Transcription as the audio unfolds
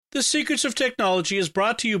The Secrets of Technology is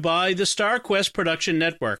brought to you by the StarQuest Production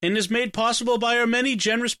Network and is made possible by our many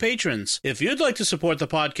generous patrons. If you'd like to support the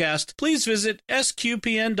podcast, please visit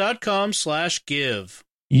sqpn.com/give.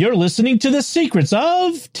 You're listening to The Secrets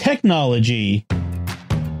of Technology.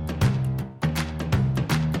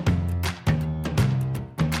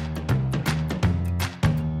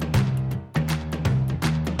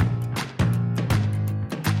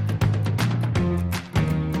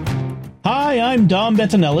 Hi, I'm Dom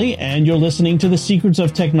Bettinelli, and you're listening to The Secrets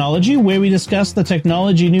of Technology, where we discuss the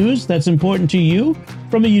technology news that's important to you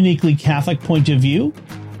from a uniquely Catholic point of view.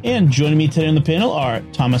 And joining me today on the panel are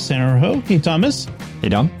Thomas Sanderho. Hey, Thomas. Hey,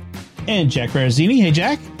 Dom. And Jack Barazzini. Hey,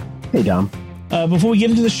 Jack. Hey, Dom. Before we get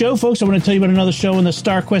into the show, folks, I want to tell you about another show on the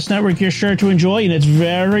StarQuest Network you're sure to enjoy, and it's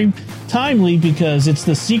very timely because it's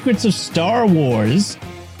The Secrets of Star Wars.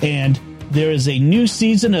 And there is a new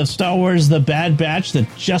season of Star Wars: The Bad Batch that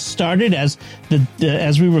just started as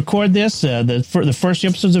we record this. The first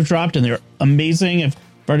episodes have dropped, and they're amazing. I've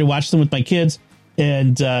already watched them with my kids,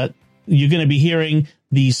 and you're going to be hearing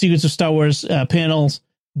the Secrets of Star Wars panels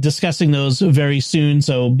discussing those very soon.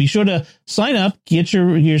 So be sure to sign up, get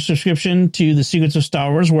your subscription to the Secrets of Star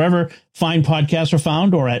Wars wherever fine podcasts are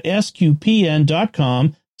found, or at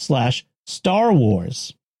sqpn.com/Star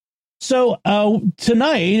Wars. So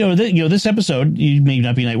tonight, or this episode, you may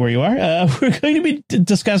not be night where you are, we're going to be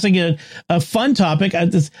discussing a fun topic. I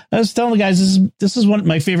was telling the guys, this is one of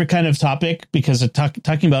my favorite kind of topic because of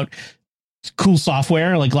talking about cool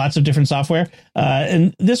software, like lots of different software.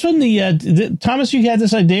 And this one, Thomas, you had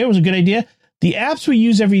this idea. It was a good idea. The apps we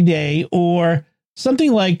use every day, or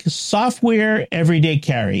something like Software Everyday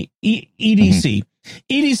Carry, EDC. Mm-hmm.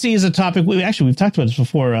 EDC is a topic we've talked about this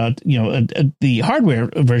before. The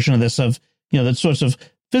hardware version of this, of the sorts of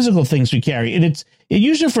physical things we carry, and it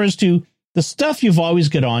usually refers to the stuff you've always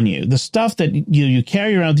got on you, the stuff that you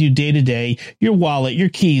carry around with you day to day, your wallet, your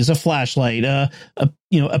keys, a flashlight, a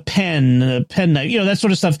pen, a penknife, that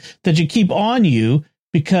sort of stuff that you keep on you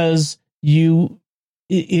because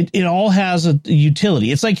it all has a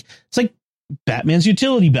utility. It's like Batman's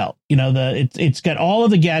utility belt. It's got all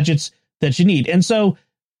of the gadgets that you need. And so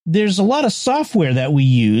there's a lot of software that we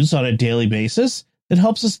use on a daily basis that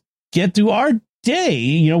helps us get through our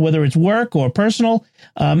day, whether it's work or personal.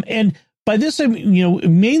 And by this,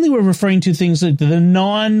 mainly we're referring to things like the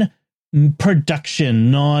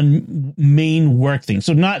non-production, non-main work things.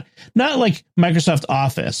 So not like Microsoft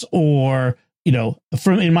Office or,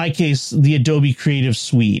 in my case, the Adobe Creative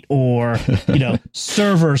Suite or,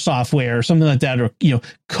 server software or something like that, or,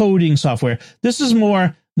 coding software. This is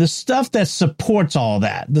more the stuff that supports all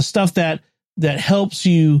that, the stuff that helps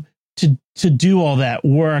you to do all that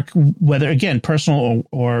work, whether, again, personal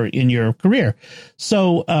or in your career.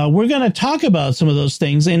 So we're going to talk about some of those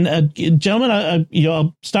things. And gentlemen,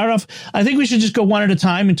 I'll start off. I think we should just go one at a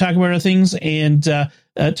time and talk about our things. And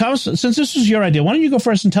Thomas, since this was your idea, why don't you go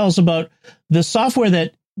first and tell us about the software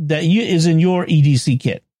that is in your EDC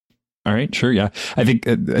kit? All right, sure. Yeah. I think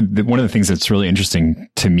one of the things that's really interesting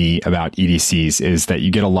to me about EDCs is that you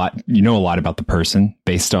get a lot about the person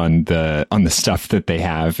based on the stuff that they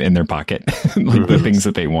have in their pocket, like the things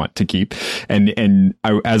that they want to keep. And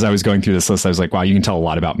as I was going through this list, I was like, wow, you can tell a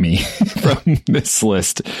lot about me from this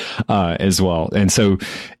list as well. And so,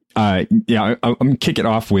 I'm going to kick it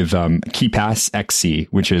off with KeePass XC,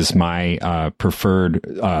 which is my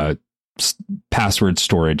preferred password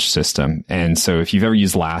storage system. And so if you've ever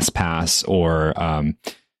used LastPass or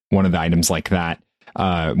one of the items like that,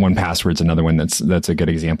 1Password's another one that's a good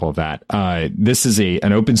example of that. This is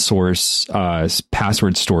an open source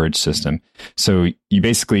password storage system. So you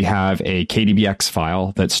basically have a KDBX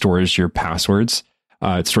file that stores your passwords.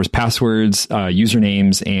 It stores passwords,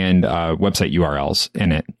 usernames, and website URLs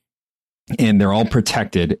in it. And they're all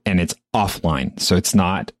protected, and it's offline. So it's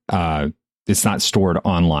not stored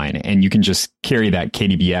online, and you can just carry that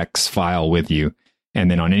KDBX file with you.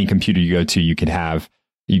 And then on any computer you go to, you could download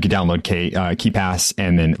KeePass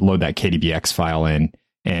and then load that KDBX file in,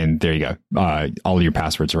 and there you go. All of your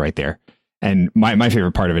passwords are right there. And my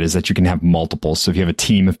favorite part of it is that you can have multiple. So if you have a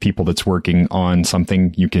team of people that's working on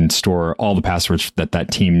something, you can store all the passwords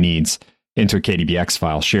that team needs into a KDBX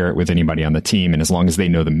file, share it with anybody on the team. And as long as they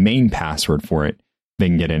know the main password for it, they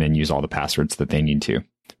can get in and use all the passwords that they need to.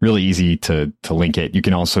 Really easy to link it. You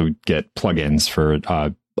can also get plugins for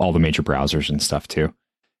all the major browsers and stuff too.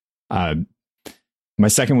 My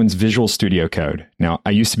second one's Visual Studio Code. Now,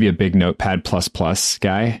 I used to be a big Notepad++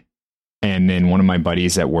 guy. And then one of my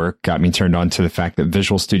buddies at work got me turned on to the fact that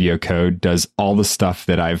Visual Studio Code does all the stuff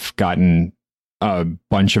that I've gotten a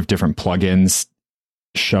bunch of different plugins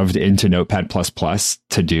shoved into Notepad++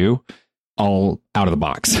 to do all out of the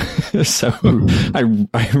box. So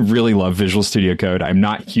I really love Visual Studio Code. I'm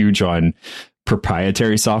not huge on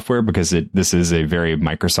proprietary software because this is a very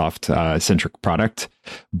Microsoft centric product,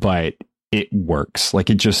 but it works. Like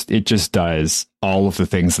it just does all of the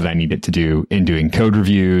things that I need it to do in doing code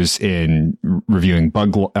reviews, in reviewing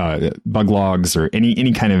bug logs, or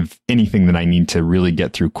any kind of anything that I need to really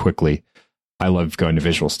get through quickly. I love going to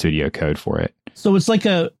Visual Studio Code for it. So it's like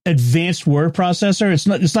a advanced word processor.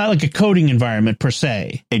 It's not like a coding environment per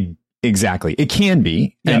se. Exactly. It can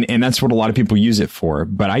be. Yep. And that's what a lot of people use it for,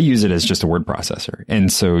 but I use it as just a word processor.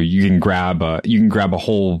 And so you can grab a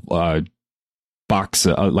whole box,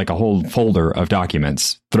 like a whole folder of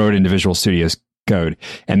documents, throw it into Visual Studio Code,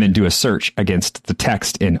 and then do a search against the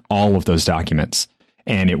text in all of those documents.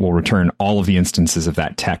 And it will return all of the instances of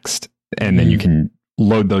that text. And then you can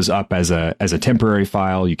load those up as a temporary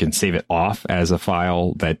file. You can save it off as a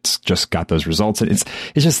file that's just got those results. And it's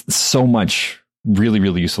just so much really,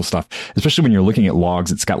 really useful stuff, especially when you're looking at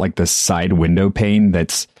logs. It's got like this side window pane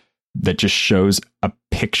that just shows a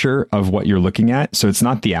picture of what you're looking at. So it's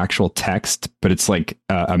not the actual text, but it's like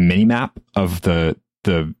a mini map of the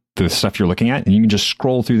stuff you're looking at, and you can just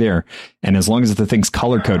scroll through there. And as long as the thing's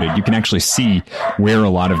color coded, you can actually see where a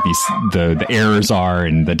lot of the errors are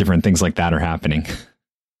and the different things like that are happening.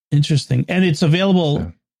 Interesting. And it's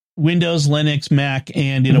available Windows, Linux, Mac,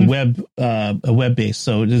 and in a web base.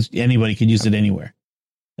 So anybody can use it anywhere.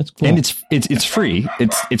 That's cool. And it's free.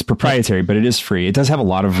 It's proprietary, but it is free. It does have a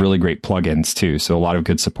lot of really great plugins too. So a lot of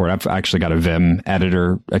good support. I've actually got a Vim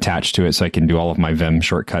editor attached to it, so I can do all of my Vim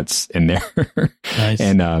shortcuts in there. Nice.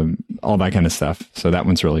 And all that kind of stuff. So that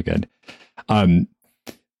one's really good.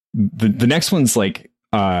 The next one's like,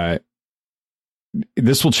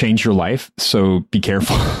 this will change your life, so be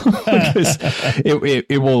careful because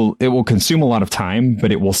it will consume a lot of time,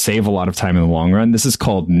 but it will save a lot of time in the long run. This is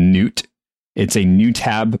called Newt. It's a new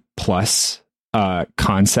tab plus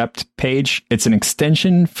concept page. It's an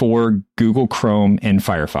extension for Google Chrome and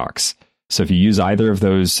Firefox. So if you use either of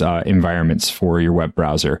those environments for your web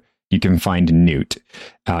browser, you can find Newt,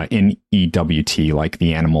 N-E-W-T, like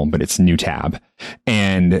the animal, but it's new tab.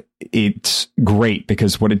 And it's great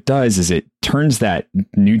because what it does is it turns that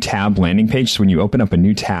new tab landing page. So when you open up a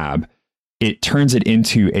new tab, it turns it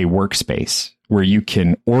into a workspace where you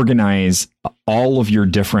can organize all of your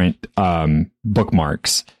different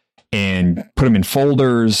bookmarks and put them in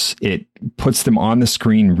folders. It puts them on the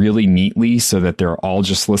screen really neatly so that they're all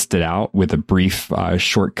just listed out with a brief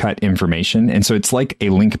shortcut information. And so it's like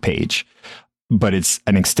a link page, but it's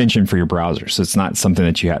an extension for your browser. So it's not something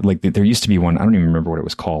that you had. Like there used to be one, I don't even remember what it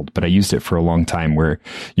was called, but I used it for a long time where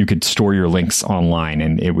you could store your links online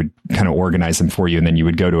and it would kind of organize them for you. And then you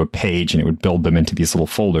would go to a page and it would build them into these little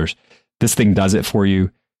folders. This thing does it for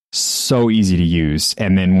you. So easy to use.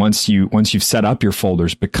 And then once you've set up your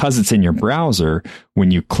folders, because it's in your browser,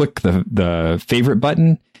 when you click the favorite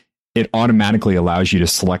button, it automatically allows you to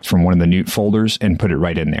select from one of the Newt folders and put it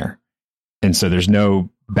right in there. And so there's no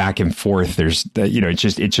back and forth. It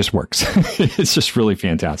just works. It's just really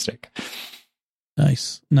fantastic.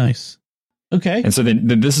 Nice. Okay. And so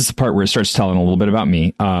then this is the part where it starts telling a little bit about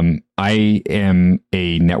me. I am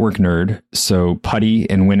a network nerd. So PuTTY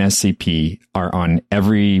and WinSCP are on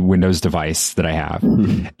every Windows device that I have.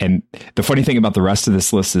 Mm-hmm. And the funny thing about the rest of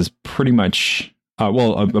this list is pretty much, a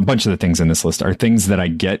bunch of the things in this list are things that I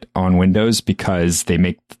get on Windows because they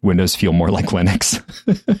make Windows feel more like Linux.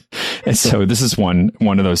 And so this is one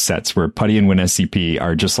of those sets where PuTTY and WinSCP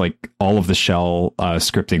are just like all of the shell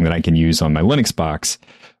scripting that I can use on my Linux box,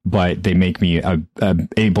 but they make me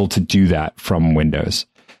able to do that from Windows.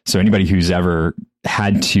 So anybody who's ever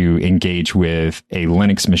had to engage with a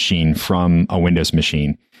Linux machine from a Windows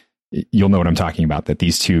machine, you'll know what I'm talking about, that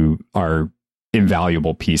these two are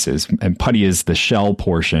invaluable pieces. And PuTTY is the shell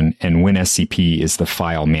portion and WinSCP is the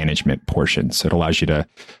file management portion. So it allows you to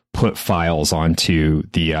put files onto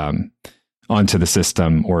the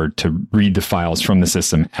system or to read the files from the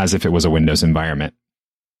system as if it was a Windows environment.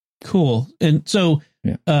 Cool. And so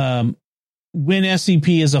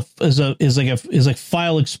WinSCP is like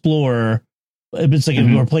File Explorer. It's like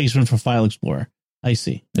a replacement for File Explorer. I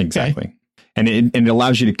see. Exactly. Okay. And it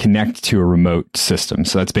allows you to connect to a remote system.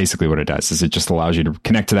 So that's basically what it does. Is it just allows you to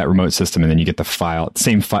connect to that remote system, and then you get the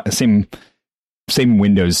same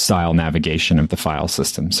Windows style navigation of the file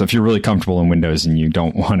system. So if you're really comfortable in Windows and you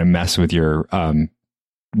don't want to mess with your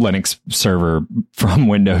Linux server from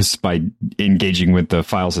Windows by engaging with the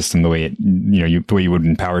file system the way the way you would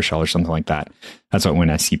in PowerShell or something like that, that's what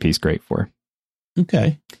WinSCP is great for.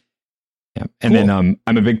 Okay. Yeah. And then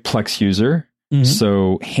I'm a big Plex user. Mm-hmm.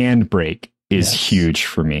 So Handbrake is huge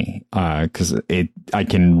for me, because I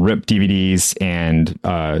can rip DVDs and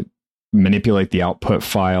manipulate the output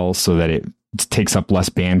file so that it takes up less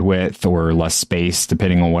bandwidth or less space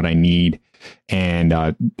depending on what I need. And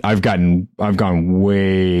I've gone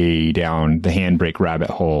way down the handbrake rabbit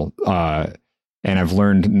hole, and I've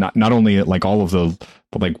learned not only like all of the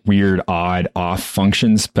like weird odd off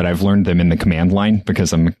functions, but I've learned them in the command line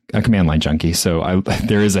because I'm a command line junkie. So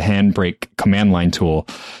there is a handbrake command line tool,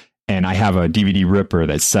 and I have a DVD ripper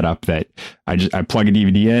that's set up that I plug a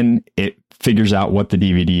DVD in, it figures out what the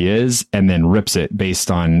DVD is, and then rips it based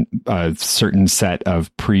on a certain set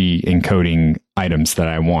of pre-encoding items that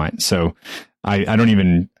I want. So I don't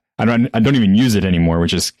even use it anymore,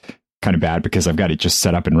 which is kind of bad because I've got it just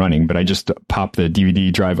set up and running, but I just pop the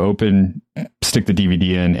DVD drive open, stick the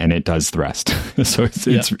DVD in, and it does the rest. So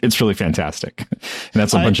it's really fantastic. And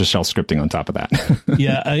that's a bunch of shell scripting on top of that.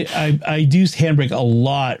 Yeah, I used Handbrake a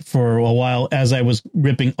lot for a while as I was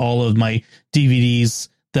ripping all of my DVDs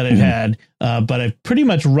that I've had, but I've pretty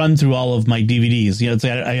much run through all of my DVDs. You know,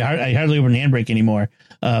 I hardly open Handbrake anymore,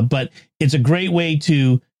 but it's a great way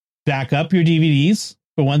to back up your DVDs.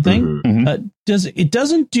 For one thing, it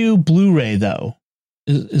doesn't do Blu-ray though?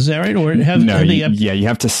 Is that right? Or you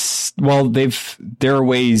have to. Well, there are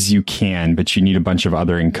ways you can, but you need a bunch of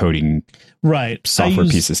other encoding software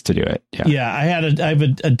pieces to do it. Yeah, I have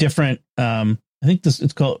a different. I think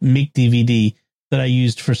it's called Make DVD that I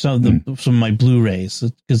used for some of my Blu-rays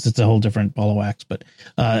because it's a whole different ball of wax. But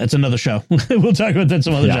it's another show. We'll talk about that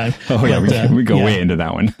some other time. Oh yeah, we go way into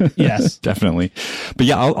that one. Yes, definitely. But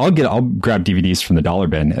yeah, I'll grab DVDs from the dollar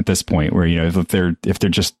bin at this point, where if they're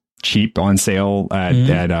just cheap on sale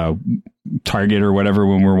at Target or whatever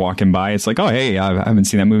when we're walking by, it's like, oh hey, I haven't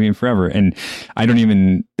seen that movie in forever, and I don't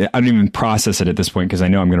even process it at this point because I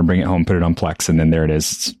know I'm going to bring it home, put it on Plex, and then there it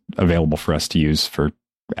is. It's available for us to use for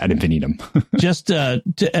ad infinitum. Just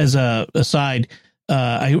as a aside,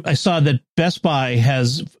 I saw that Best Buy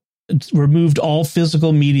has removed all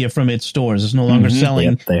physical media from its stores. It's no longer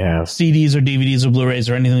selling CDs or DVDs or Blu-rays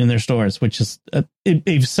or anything in their stores, which is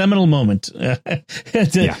a seminal moment, to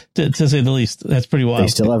say the least. That's pretty wild. They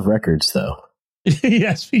still have records, though.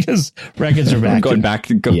 Yes, because records are back. Going back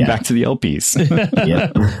to the LPs.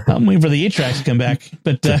 I'm waiting for the 8-tracks to come back,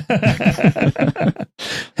 but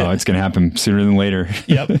it's going to happen sooner than later.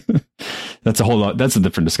 Yep. That's a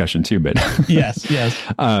different discussion too, but yes.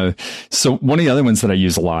 So one of the other ones that I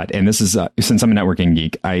use a lot, and this is since I'm a networking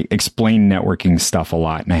geek, I explain networking stuff a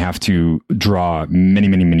lot, and I have to draw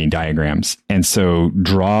many diagrams. And so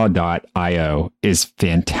draw.io is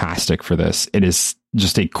fantastic for this. It is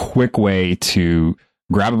just a quick way to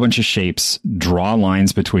grab a bunch of shapes, draw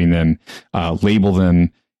lines between them, label them,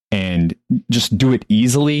 and just do it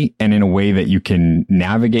easily and in a way that you can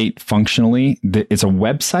navigate functionally. It's a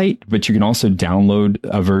website, but you can also download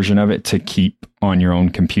a version of it to keep on your own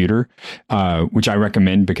computer, which I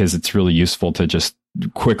recommend because it's really useful to just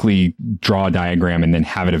quickly draw a diagram and then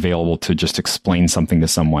have it available to just explain something to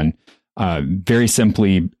someone. Very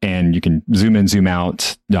simply, and you can zoom in, zoom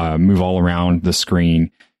out, move all around the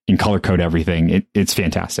screen, and color code everything. It's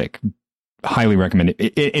fantastic. Highly recommend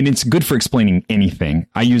it. And it's good for explaining anything.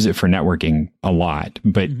 I use it for networking a lot,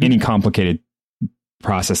 but any complicated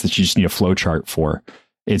process that you just need a flow chart for,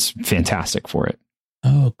 it's fantastic for it.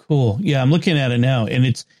 Oh, cool. Yeah, I'm looking at it now, and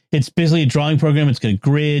it's basically a drawing program. It's got a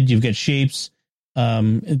grid. You've got shapes.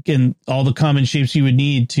 Again, all the common shapes you would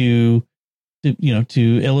need to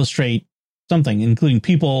illustrate something, including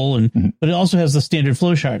people, but it also has the standard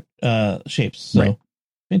flowchart shapes. So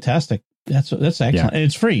fantastic. That's excellent. Yeah. And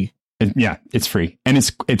it's free. It's free. And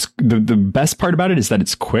it's the best part about it is that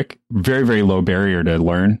it's quick, very, very low barrier to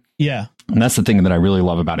learn. Yeah. And that's the thing that I really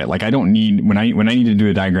love about it. Like, I don't need, when I need to do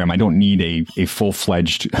a diagram, I don't need a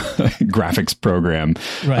full-fledged graphics program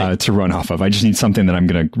to run off of. I just need something that I'm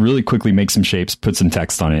going to really quickly make some shapes, put some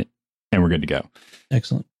text on it, and we're good to go.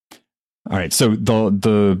 Excellent. All right. So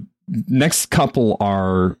the next couple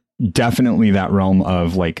are definitely that realm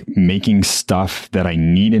of like making stuff that I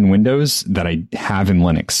need in Windows that I have in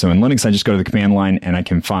Linux. So in Linux, I just go to the command line and I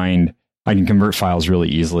can convert files really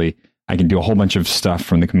easily. I can do a whole bunch of stuff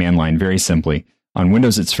from the command line very simply. On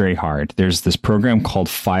Windows, it's very hard. There's this program called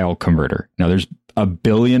File Converter. Now, there's a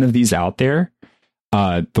billion of these out there.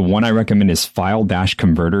 The one I recommend is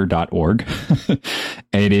file-converter.org.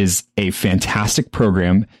 It is a fantastic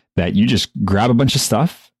program that you just grab a bunch of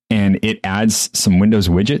stuff and it adds some Windows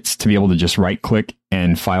widgets to be able to just right click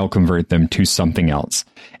and file convert them to something else.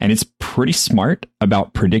 And it's pretty smart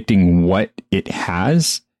about predicting what it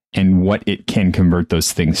has and what it can convert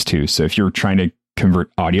those things to. So if you're trying to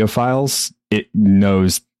convert audio files, it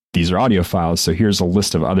knows these are audio files. So here's a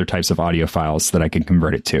list of other types of audio files that I can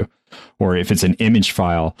convert it to. Or if it's an image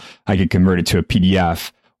file, I could convert it to a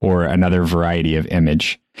PDF or another variety of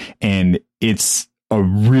image. And it's a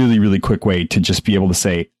really, really quick way to just be able to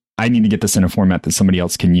say, I need to get this in a format that somebody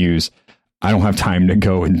else can use. I don't have time to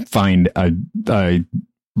go and find a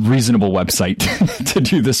reasonable website to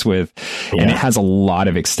do this with. Yeah. And it has a lot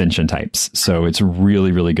of extension types. So it's a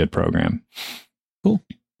really, really good program. Cool.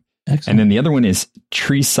 Excellent. And then the other one is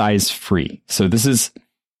tree size free. So this is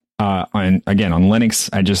on Linux.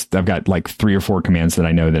 I've got like 3 or 4 commands that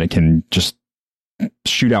I know that I can just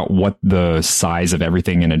shoot out what the size of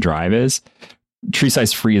everything in a drive is. Tree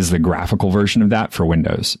size free is the graphical version of that for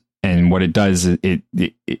Windows. And what it does is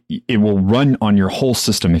it will run on your whole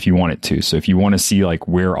system if you want it to. So if you want to see like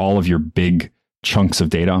where all of your big chunks of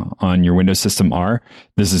data on your Windows system are,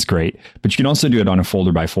 this is great. But you can also do it on a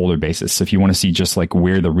folder by folder basis. So if you want to see just like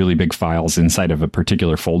where the really big files inside of a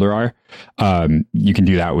particular folder are, you can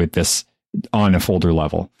do that with this on a folder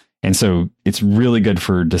level. And so it's really good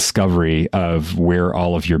for discovery of where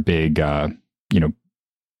all of your big,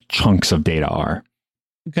 chunks of data are.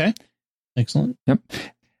 Okay. Excellent. Yep.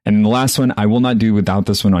 And the last one, I will not do without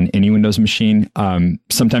this one on any Windows machine.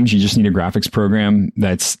 Sometimes you just need a graphics program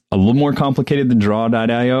that's a little more complicated than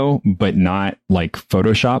Draw.io, but not like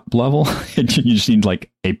Photoshop level. You just need like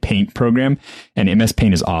a Paint program, and MS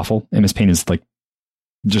Paint is awful. MS Paint is like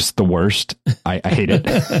just the worst. I hate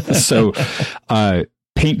it. So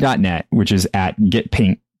paint.net, which is at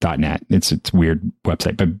getpaint.net. It's a weird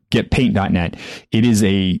website, but getpaint.net. It is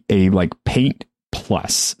a like Paint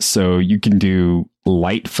Plus. So you can do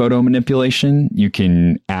light photo manipulation. You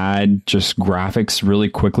can add just graphics really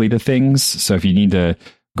quickly to things. So if you need to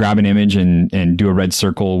grab an image and do a red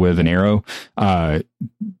circle with an arrow,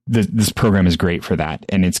 this program is great for that.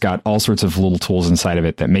 And it's got all sorts of little tools inside of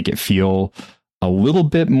it that make it feel a little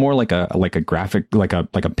bit more like a graphic, like a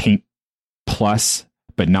Paint Plus,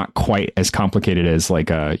 but not quite as complicated as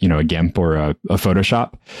like a GIMP or a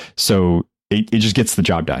Photoshop. So it just gets the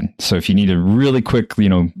job done. So if you need a really quick,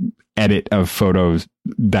 edit of photos,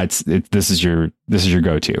 this is your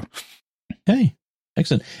go-to. Okay.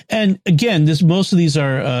 Excellent. And again, most of these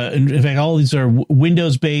are, in fact, all of these are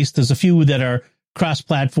Windows based. There's a few that are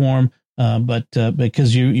cross-platform, but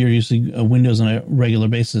because you're using Windows on a regular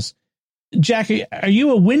basis. Jack, are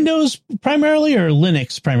you a Windows primarily or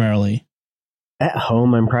Linux primarily? At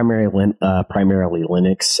home, I'm primarily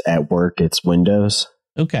Linux. At work, it's Windows.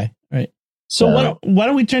 Okay. Right. So why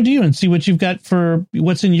don't we turn to you and see what you've got for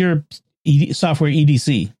what's in your software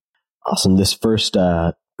EDC? Awesome. This first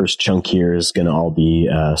chunk here is going to all be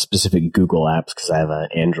specific Google apps because I have an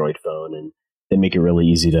Android phone and they make it really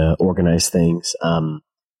easy to organize things. I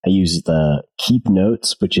use the Keep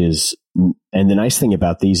Notes, and the nice thing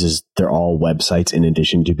about these is they're all websites in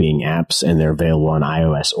addition to being apps, and they're available on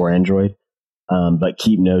iOS or Android. But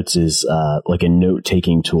Keep Notes is like a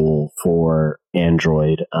note-taking tool for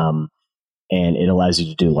Android. And it allows you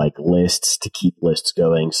to do like lists to keep lists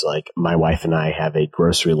going. So like my wife and I have a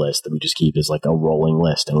grocery list that we just keep as like a rolling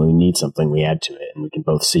list. And when we need something, we add to it and we can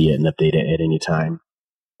both see it and update it at any time.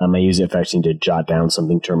 I use it if I actually need to jot down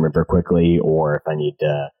something to remember quickly, or if I need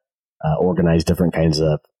to organize different kinds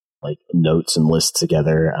of like notes and lists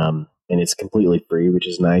together. And it's completely free, which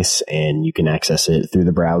is nice. And you can access it through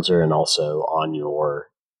the browser and also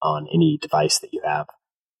on any device that you have.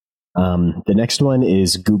 The next one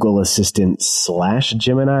is Google Assistant /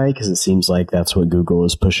 Gemini, because it seems like that's what Google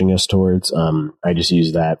is pushing us towards. I just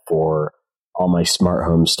use that for all my smart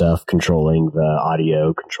home stuff, controlling the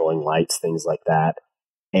audio, controlling lights, things like that.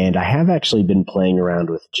 And I have actually been playing around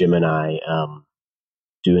with Gemini,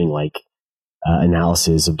 doing like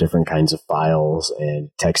analysis of different kinds of files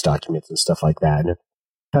and text documents and stuff like that. And I've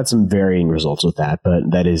had some varying results with that,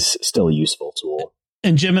 but that is still a useful tool.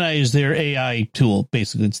 And Gemini is their AI tool,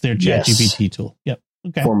 basically. It's their ChatGPT tool. Yep.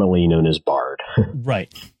 Okay. Formerly known as Bard.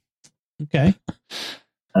 Right. Okay.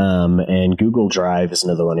 And Google Drive is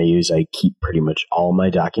another one I use. I keep pretty much all my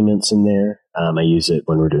documents in there. I use it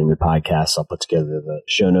when we're doing the podcast. I'll put together the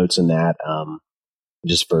show notes in that.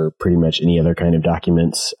 Just for pretty much any other kind of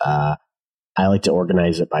documents. I like to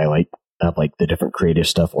organize it by have the different creative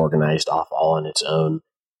stuff organized off all on its own.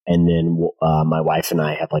 And then my wife and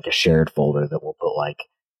I have like a shared folder that we'll put like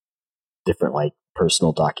different like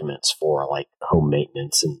personal documents for like home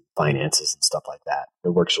maintenance and finances and stuff like that. It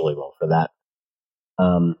works really well for that.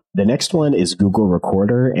 The next one is Google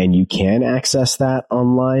Recorder, and you can access that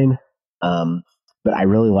online. But I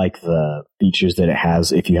really like the features that it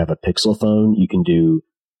has. If you have a Pixel phone, you can do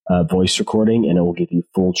voice recording, and it will give you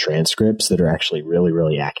full transcripts that are actually really,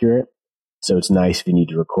 really accurate. So it's nice if you need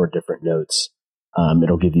to record different notes.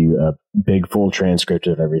 It'll give you a big full transcript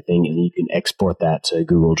of everything, and you can export that to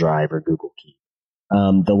Google Drive or Google Keep.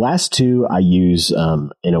 The last two I use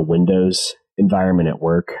in a Windows environment at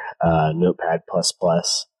work, Notepad++,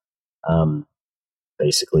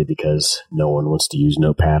 basically because no one wants to use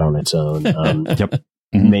Notepad on its own. Yep.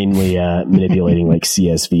 Mainly manipulating like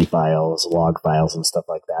CSV files, log files, and stuff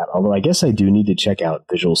like that. Although I guess I do need to check out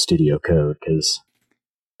Visual Studio Code because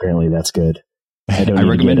apparently that's good. I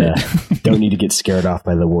recommend it. Don't need to get scared off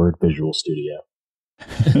by the word Visual Studio.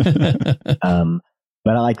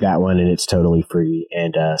 But I like that one, and it's totally free.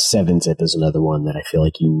 And 7-zip is another one that I feel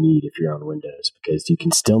like you need if you're on Windows, because you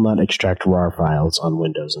can still not extract RAR files on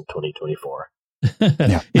Windows in 2024.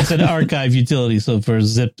 Yeah. It's an archive utility, so for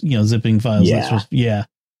zipping files. Yeah.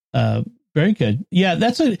 Very good. Yeah,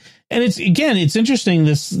 and it's interesting.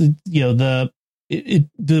 This,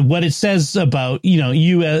 what it says about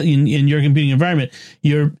you in your computing environment.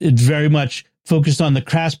 It's very much focused on the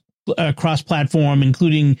cross platform,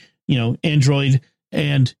 including Android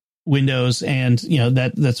and Windows, and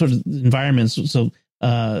that sort of environments. So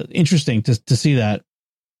interesting to see that.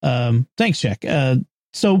 Thanks, Jack.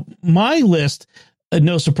 So my list,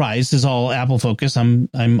 no surprise, is all Apple focused. I'm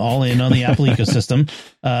all in on the Apple ecosystem,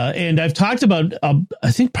 and I've talked about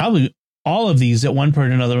I think probably all of these at one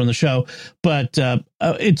point or another on the show, but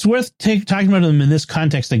it's worth talking about them in this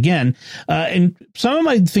context again. And some of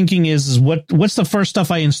my thinking is what's the first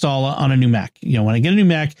stuff I install on a new Mac? When I get a new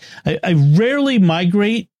Mac, I rarely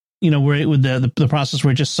migrate. Where with the process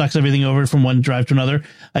where it just sucks everything over from one drive to another.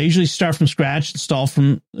 I usually start from scratch, install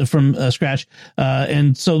from scratch.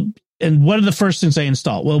 And what are the first things I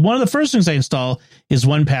install? Well, one of the first things I install is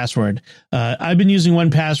 1Password. I've been using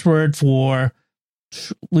 1Password for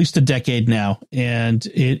at least a decade now, and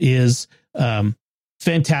it is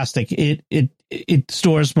fantastic. It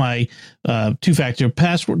stores my two-factor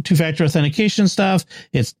authentication stuff.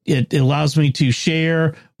 It allows me to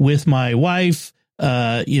share with my wife.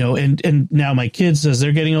 And now my kids, as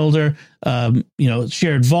they're getting older,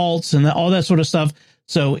 shared vaults and all that sort of stuff.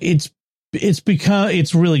 So it's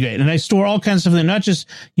really great. And I store all kinds of stuff there, not just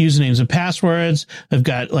usernames and passwords. I've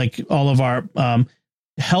got like all of our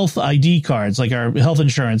health ID cards, like our health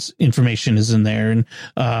insurance information is in there, and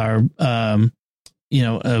our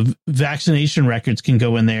vaccination records can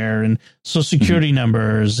go in there, and social security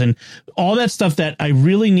numbers, and all that stuff that I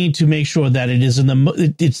really need to make sure that it is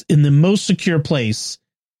it's in the most secure place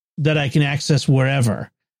that I can access wherever.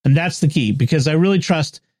 And that's the key, because I really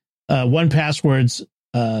trust 1Password's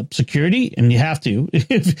security, and you have to.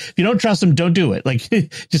 If you don't trust them, don't do it. Like,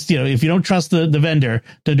 just if you don't trust the vendor,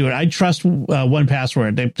 don't do it. I trust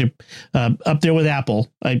 1Password. They're up there with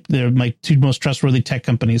Apple. They're my two most trustworthy tech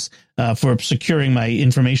companies for securing my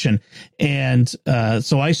information. And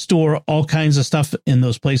so I store all kinds of stuff in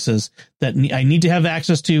those places that I need to have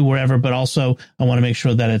access to wherever, but also I want to make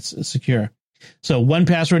sure that it's secure. So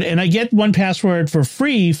 1Password, and I get 1Password for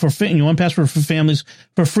free 1Password for families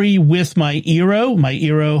for free with my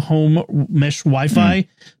Eero home mesh Wi-Fi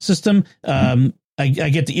system. I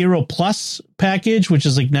get the Eero Plus package, which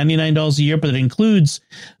is like $99 a year, but it includes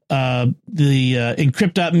the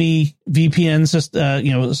Encrypt.me VPN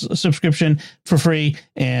subscription for free,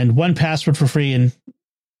 and 1Password for free, and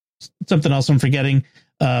something else I'm forgetting.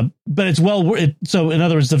 But it's so in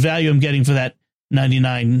other words, the value I'm getting for that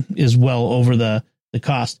 $99 is well over the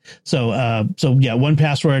cost. So yeah,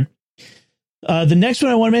 1Password. The next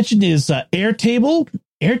one I want to mention is Airtable.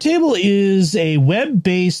 Airtable is a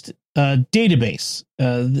web-based database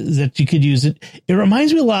that you could use. It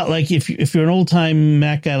reminds me a lot, like if you're an old-time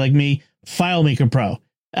Mac guy like me, FileMaker Pro.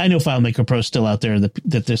 I know FileMaker Pro is still out there,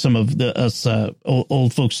 that there's some of us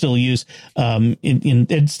old folks still use.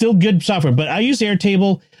 It's still good software, but I use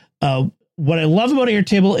Airtable. What I love about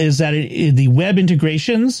Airtable is that the web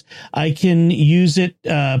integrations, I can use it,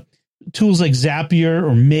 tools like Zapier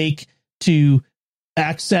or Make to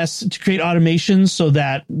create automations so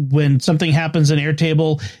that when something happens in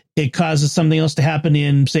Airtable, it causes something else to happen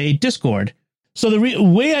in, say, Discord. So the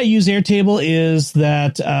way I use Airtable is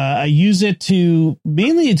that I use it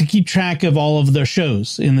mainly to keep track of all of their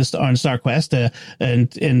shows on StarQuest,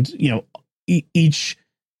 and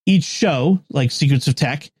each show, like Secrets of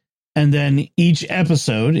Tech, and then each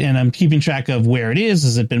episode, and I'm keeping track of where it is.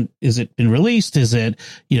 Is it been released? Is it,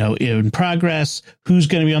 in progress? Who's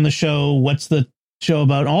going to be on the show? What's the show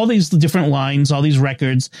about? All these different lines, all these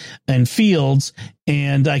records and fields,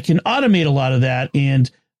 and I can automate a lot of that. And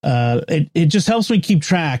it just helps me keep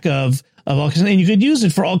track of all kinds, and you could use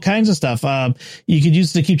it for all kinds of stuff. You could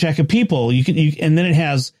use it to keep track of people. And then it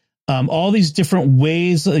has all these different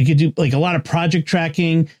ways. You could do like a lot of project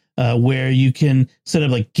tracking. where you can set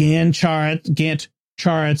up like Gantt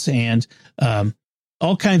charts and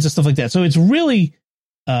all kinds of stuff like that. So it's really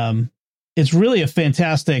a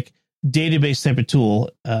fantastic database type of tool,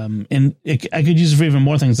 and I could use it for even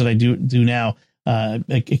more things that I do now.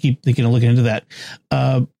 I keep thinking of looking into that.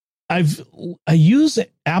 I use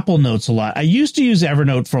Apple Notes a lot. I used to use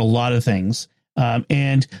Evernote for a lot of things,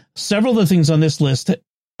 and several of the things on this list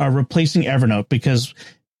are replacing Evernote because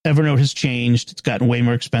Evernote has changed. It's gotten way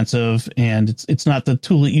more expensive, and it's not the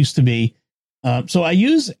tool it used to be. So I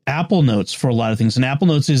use Apple Notes for a lot of things, and Apple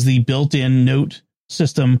Notes is the built-in note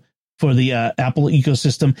system for the Apple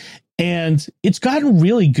ecosystem, and it's gotten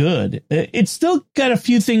really good. It's still got a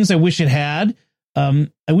few things I wish it had. I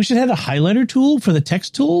wish it had a highlighter tool for the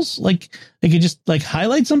text tools. Like I could just like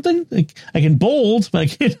highlight something. Like I can bold, but I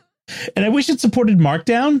can, and I wish it supported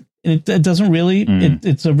Markdown. And it doesn't really.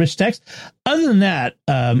 It's a rich text. Other than that,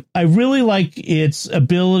 I really like its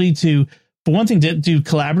ability to, for one thing, to do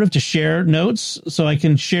collaborative, to share notes. So I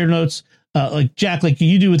can share notes like Jack, like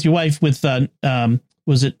you do with your wife with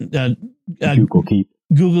was it Google Keep?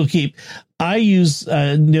 Google Keep. I use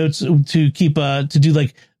notes to keep to do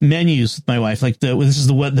like menus with my wife. Like this is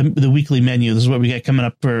the weekly menu. This is what we got coming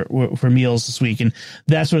up for meals this week and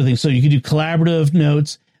that sort of thing. So you can do collaborative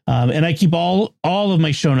notes, and I keep all of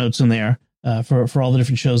my show notes in there for all the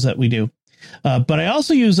different shows that we do. But I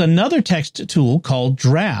also use another text tool called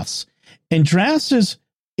Drafts, and Drafts is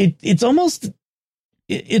it's almost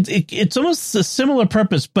a similar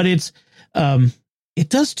purpose, but it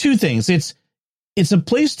does two things. It's a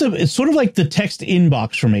place it's sort of like the text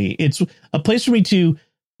inbox for me. It's a place for me to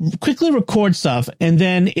quickly record stuff. And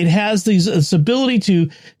then it has this ability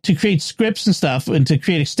to create scripts and stuff and to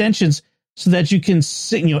create extensions so that you can,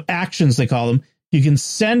 actions, they call them. You can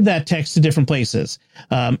send that text to different places.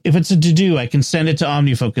 If it's a to-do, I can send it to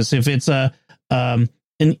OmniFocus. If it's an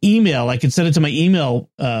email, I can send it to my email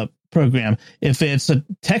program. If it's a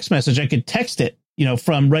text message, I could text it,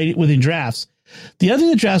 from right within Drafts. The other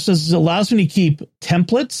thing that Drafts does is it allows me to keep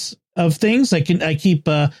templates of things. I keep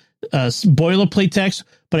boilerplate text,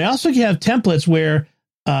 but I also have templates where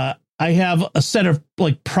I have a set of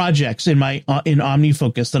like projects in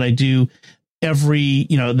OmniFocus that I do every,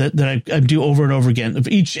 that I do over and over again.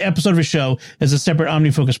 Each episode of a show is a separate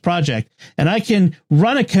OmniFocus project, and I can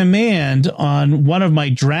run a command on one of my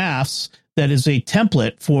drafts that is a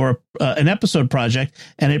template for an episode project,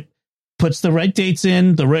 and it puts the right dates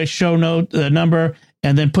in, the right show note number,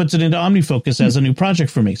 and then puts it into OmniFocus as a new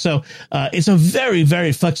project for me. So it's a very,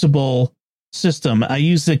 very flexible system. I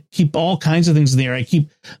use to keep all kinds of things in there. I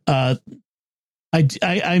keep I'm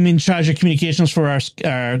in charge of communications for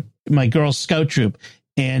my girls' scout troop,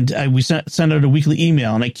 and we send out a weekly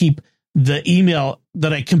email, and I keep the email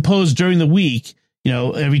that I compose during the week.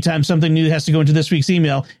 Every time something new has to go into this week's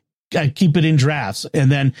email, I keep it in Drafts,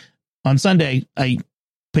 and then on Sunday I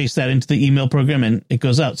paste that into the email program and it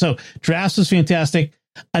goes out. So Drafts is fantastic.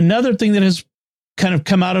 Another thing that has kind of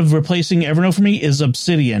come out of replacing Evernote for me is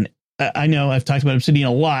Obsidian. I know I've talked about Obsidian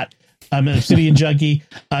a lot. I'm an Obsidian junkie.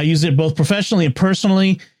 I use it both professionally and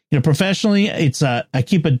personally. Professionally, it's I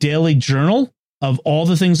keep a daily journal of all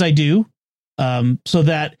the things I do, so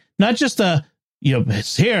that not just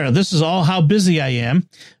it's here, this is all how busy I am.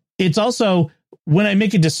 It's also when I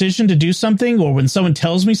make a decision to do something, or when someone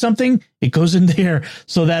tells me something, it goes in there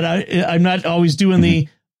so that I'm not always doing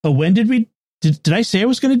when did I say I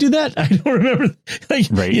was going to do that? I don't remember. Like,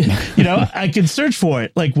 right. I can search for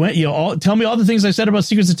it. Like when, tell me all the things I said about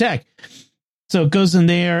Secrets of Tech. So it goes in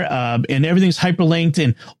there, and everything's hyperlinked,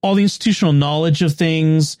 and all the institutional knowledge of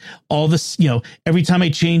things, all this, every time I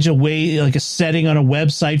change like a setting on a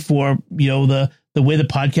website for, the way the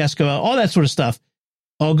podcasts go out, all that sort of stuff,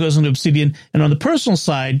 all goes into Obsidian. And on the personal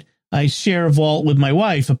side, I share a vault with my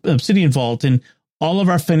wife, Obsidian Vault, and all of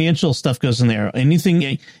our financial stuff goes in there.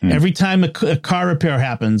 Anything, every time a car repair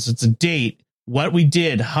happens, it's a date, what we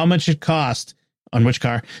did, how much it cost on which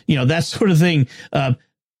car, that sort of thing.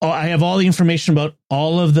 I have all the information about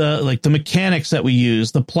all of the mechanics that we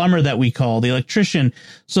use, the plumber that we call, the electrician,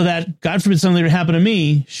 so that God forbid something would happen to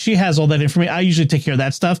me, she has all that information. I usually take care of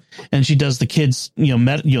that stuff, and she does the kids,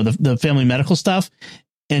 the family medical stuff.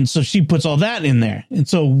 And so she puts all that in there. And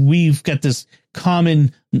so we've got this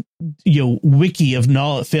common, wiki of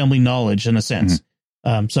family knowledge in a sense.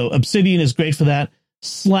 So Obsidian is great for that.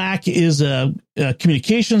 Slack is a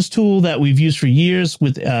communications tool that we've used for years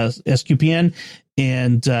with SQPN.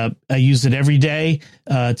 And I use it every day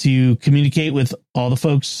to communicate with all the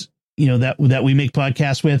folks, that we make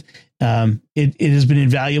podcasts with. It has been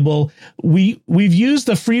invaluable. We've used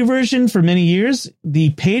the free version for many years.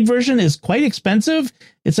 The paid version is quite expensive.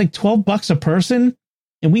 It's like $12 a person.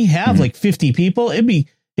 and we have like 50 people, it'd be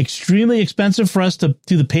extremely expensive for us to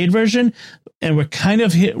do the paid version. And we're kind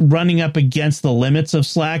of running up against the limits of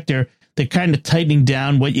Slack. They're kind of tightening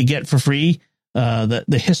down what you get for free.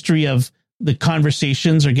 The history of the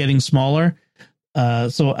conversations are getting smaller.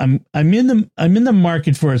 So I'm in the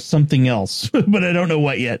market for something else, but I don't know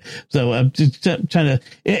what yet. So I'm just trying to.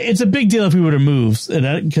 It's a big deal if we were to move,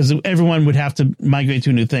 because everyone would have to migrate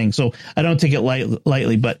to a new thing. So I don't take it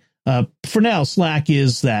lightly. But for now, Slack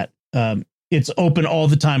is that it's open all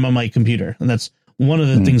the time on my computer, and that's one of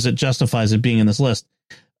the things that justifies it being in this list.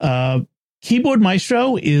 Keyboard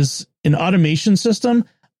Maestro is an automation system.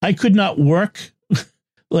 I could not work.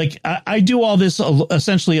 Like I do all this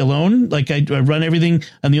essentially alone. Like I run everything.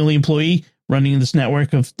 I'm the only employee running this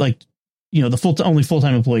network of the only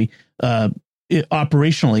full-time employee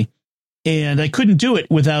operationally. And I couldn't do it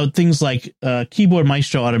without things like Keyboard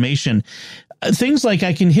Maestro automation. Things like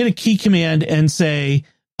I can hit a key command and say,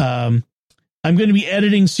 I'm going to be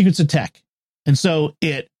editing Secrets of Tech. And so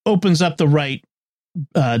it opens up the right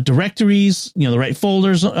directories, the right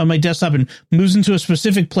folders on my desktop and moves into a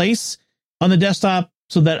specific place on the desktop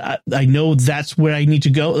so that I know that's where I need to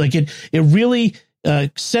go. Like it really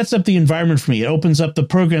sets up the environment for me. It opens up the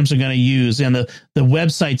programs I'm going to use and the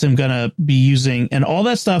websites I'm going to be using and all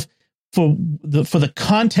that stuff for the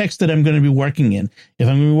context that I'm going to be working in. If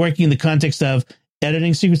I'm going to be working in the context of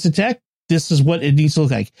editing Secrets of Tech, this is what it needs to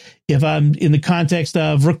look like. If I'm in the context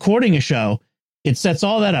of recording a show, it sets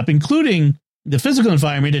all that up, including the physical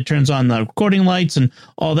environment. It turns on the recording lights and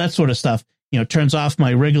all that sort of stuff. Turns off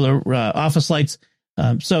my regular office lights.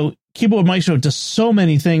 So Keyboard Maestro does so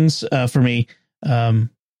many things for me.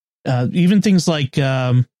 Even things like,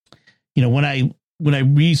 when I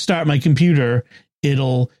restart my computer,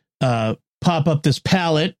 it'll pop up this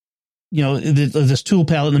palette, this tool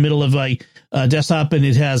palette in the middle of my desktop, and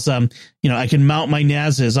it has, I can mount my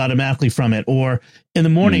NASs automatically from it. Or in the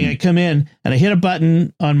morning, I come in and I hit a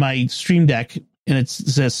button on my Stream Deck, and it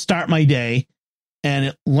says "Start my day," and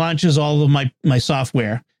it launches all of my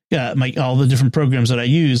software, all the different programs that I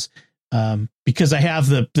use, because I have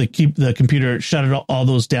the computer shut all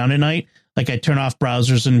those down at night. Like I turn off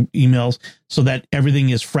browsers and emails so that everything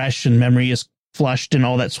is fresh and memory is flushed and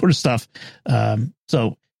all that sort of stuff.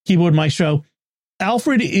 So Keyboard Maestro.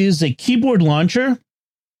 Alfred is a keyboard launcher.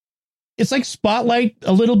 It's like Spotlight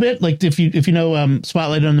a little bit, like if you know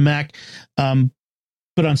Spotlight on the Mac,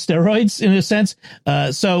 but on steroids in a sense.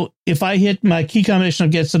 So if I hit my key combination,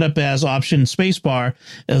 I'll get set up as Option Spacebar.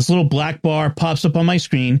 This little black bar pops up on my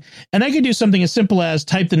screen, and I can do something as simple as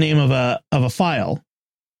type the name of a file,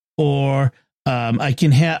 or I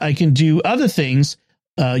can do other things.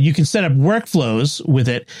 You can set up workflows with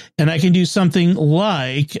it, and I can do something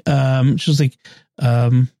like,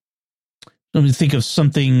 let me think of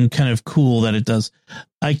something kind of cool that it does.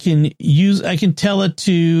 I can tell it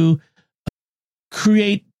to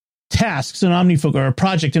create tasks in OmniFocus or a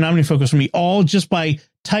project in OmniFocus for me, all just by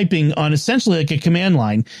typing on essentially like a command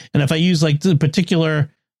line. And if I use like the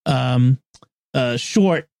particular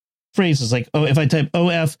short phrases, like, if I type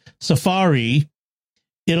OF Safari,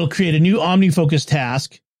 it'll create a new OmniFocus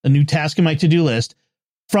task, a new task in my to-do list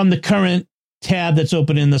from the current tab that's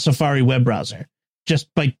open in the Safari web browser,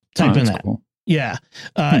 just by typing that. Cool. Yeah.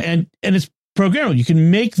 And it's programmable. You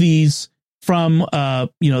can make these from,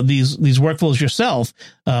 these workflows yourself.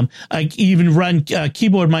 I even run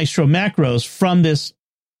Keyboard Maestro macros from this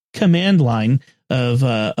command line of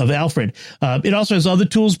Alfred. It also has other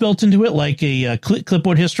tools built into it, like a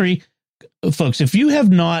clipboard history. Folks, if you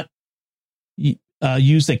have not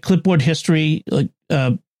used a clipboard history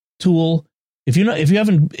tool, if you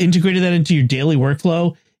haven't integrated that into your daily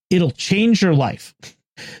workflow, it'll change your life.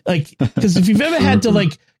 Like, because if you've ever had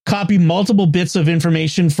to copy multiple bits of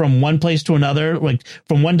information from one place to another, like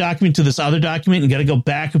from one document to this other document, and got to go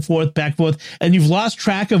back and forth, and you've lost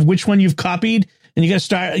track of which one you've copied, and you got to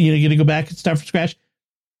start, you got to go back and start from scratch.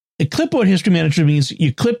 A clipboard history manager means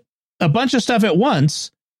you clip a bunch of stuff at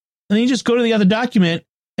once, and then you just go to the other document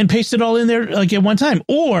and paste it all in there at one time.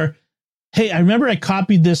 Or, hey, I remember I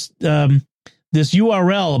copied this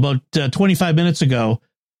URL about 25 minutes ago.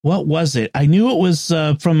 What was it? I knew it was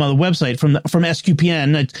from a website from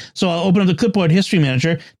SQPN. So I'll open up the clipboard history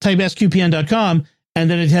manager, type sqpn.com, and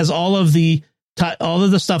then it has all of the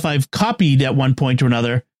stuff I've copied at one point or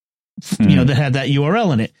another, that had that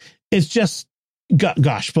URL in it. It's just,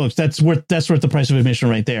 gosh, folks, that's worth the price of admission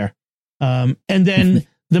right there. And then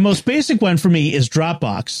the most basic one for me is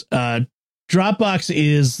Dropbox. Dropbox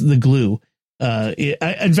is the glue.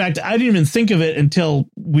 In fact, I didn't even think of it until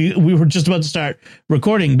we were just about to start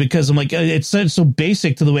recording, because I'm like, it's so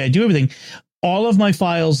basic to the way I do everything. all of my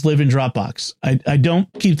files live in Dropbox. I don't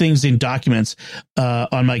keep things in documents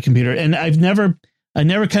on my computer, and I never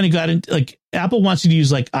kind of got into, like, Apple wants you to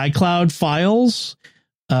use like iCloud files,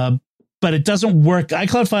 but it doesn't work.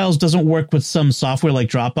 iCloud files doesn't work with some software like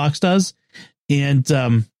Dropbox does, and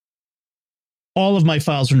all of my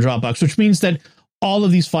files are in Dropbox, which means that all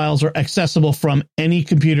of these files are accessible from any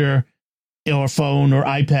computer or phone or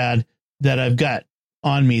iPad that I've got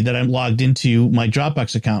on me that I'm logged into my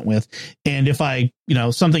Dropbox account with. And if I,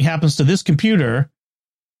 something happens to this computer,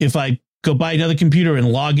 if I go buy another computer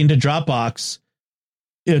and log into Dropbox,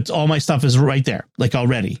 it's all my stuff is right there, like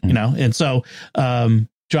already, And so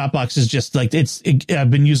Dropbox is just like,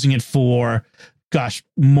 I've been using it for,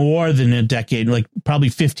 more than a decade, like probably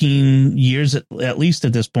 15 years at least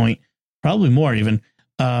at this point, probably more even.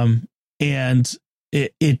 And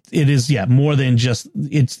it is, more than just,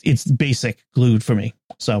 it's basic glued for me.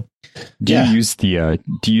 So do you use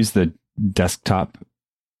the desktop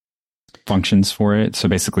functions for it? So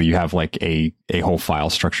basically you have like a whole file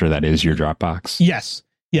structure that is your Dropbox. Yes.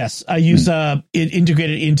 I use it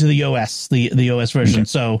integrated into the OS, the OS version. Okay.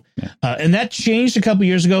 So, and that changed a couple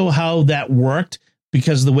years ago how that worked,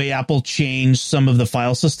 because of the way Apple changed some of the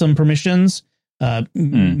file system permissions,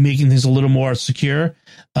 making things a little more secure.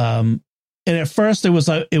 And at first it was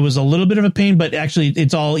a little bit of a pain, but actually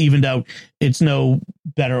it's all evened out. It's no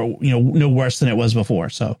better, no worse than it was before.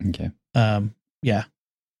 So, okay. I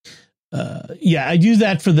do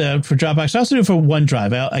that for Dropbox. I also do it for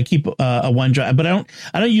OneDrive. I keep a OneDrive, but I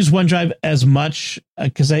don't use OneDrive as much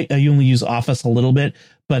because I only use Office a little bit.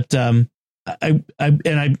 But I'm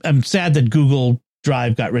sad that Google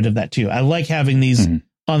Drive got rid of that too. I like having these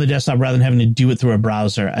on the desktop rather than having to do it through a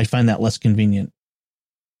browser. I find that less convenient.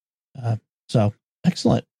 So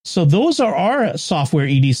excellent. So those are our software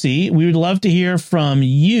EDC. We would love to hear from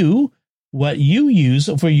you what you use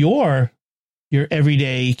for your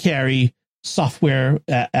everyday carry software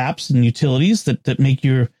apps and utilities that make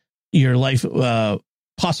your life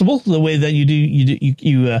possible the way that you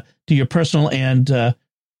do your personal and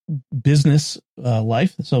business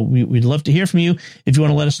life. So we'd love to hear from you. If you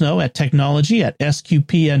want to let us know at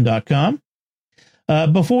technology@sqpn.com.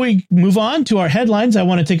 Before we move on to our headlines, I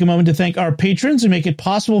want to take a moment to thank our patrons who make it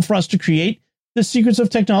possible for us to create the Secrets of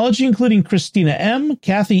Technology, including Christina M.,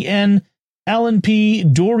 Kathy N., Alan P.,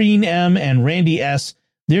 Doreen M., and Randy S.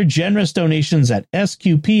 Their generous donations at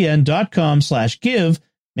sqpn.com/give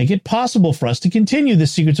make it possible for us to continue the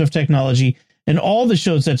Secrets of Technology and all the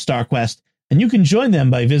shows at StarQuest, and you can join them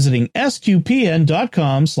by visiting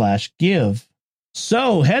sqpn.com/give.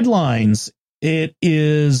 So, headlines. It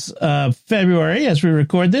is February as we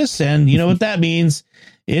record this, and you know what that means.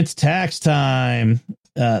 It's tax time.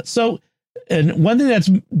 And one thing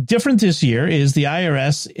that's different this year is the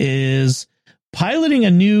IRS is piloting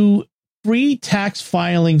a new free tax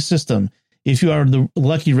filing system. If you are the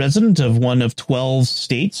lucky resident of one of 12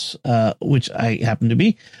 states, which I happen to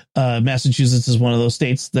be, Massachusetts is one of those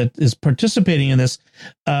states that is participating in this,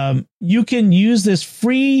 you can use this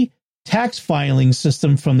free tax filing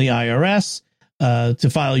system from the IRS to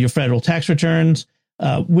file your federal tax returns,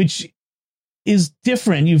 which is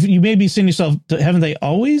different. You may be saying to yourself, haven't they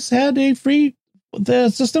always had a free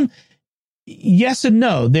system? Yes and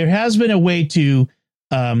no. There has been a way to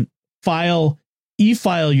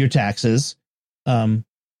e-file your taxes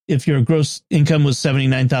if your gross income was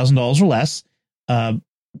 $79,000 or less, or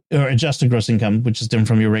adjusted gross income, which is different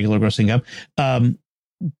from your regular gross income.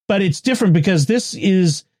 But it's different because this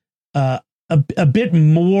is a bit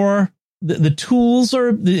more. The tools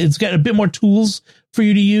it's got a bit more tools for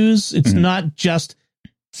you to use. It's not just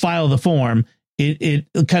file the form. It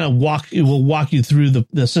will walk you through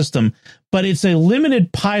the system, but it's a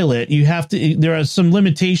limited pilot. There are some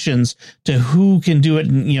limitations to who can do it.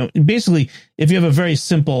 And, basically if you have a very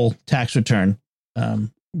simple tax return,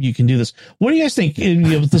 you can do this. What do you guys think?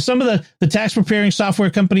 Some of the tax preparing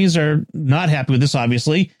software companies are not happy with this,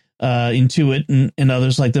 obviously, Intuit and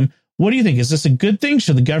others like them. What do you think? Is this a good thing?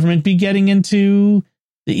 Should the government be getting into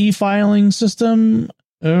the e-filing system?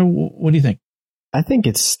 Or what do you think? I think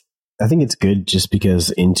it's good just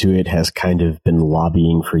because Intuit has kind of been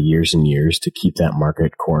lobbying for years and years to keep that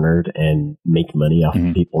market cornered and make money off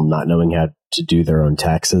of people not knowing how to do their own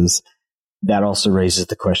taxes. That also raises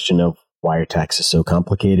the question of why are taxes so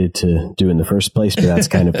complicated to do in the first place? But that's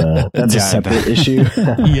kind of a separate issue.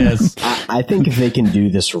 Yes. I think if they can do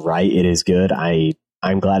this right, it is good.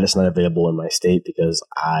 I'm glad it's not available in my state because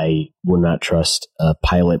I would not trust a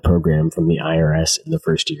pilot program from the IRS in the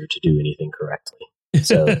first year to do anything correctly.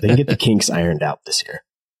 So they can get the kinks ironed out this year.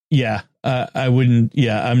 Yeah, I wouldn't.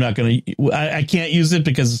 Yeah, I'm not going to. I can't use it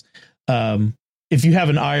because if you have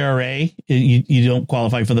an IRA, you don't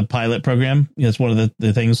qualify for the pilot program. That's one of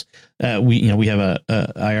the things. We have a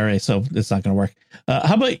IRA, so it's not going to work.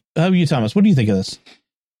 How about you, Thomas? What do you think of this?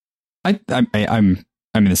 I'm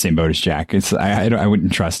in the same boat as Jack. I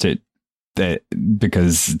wouldn't trust it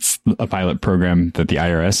because it's a pilot program that the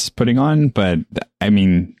IRS is putting on. But I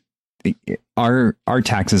mean, our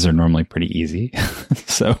taxes are normally pretty easy,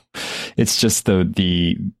 so it's just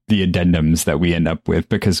the addendums that we end up with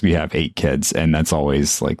because we have 8 kids, and that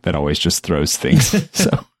always just throws things. So.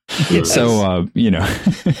 Yes. So, we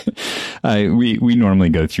normally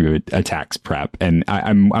go through a tax prep, and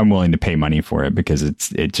I'm willing to pay money for it because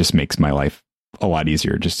it just makes my life a lot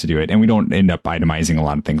easier just to do it. And we don't end up itemizing a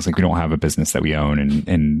lot of things. Like, we don't have a business that we own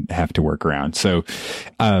and have to work around. So,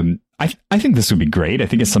 I think this would be great. I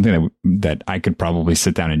think it's something that I could probably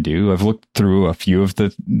sit down and do. I've looked through a few of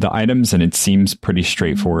the items, and it seems pretty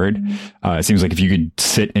straightforward. It seems like if you could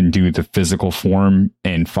sit and do the physical form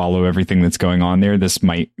and follow everything that's going on there, this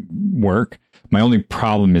might work. My only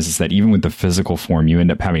problem is that even with the physical form, you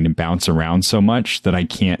end up having to bounce around so much that I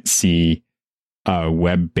can't see a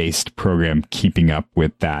web-based program keeping up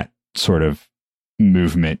with that sort of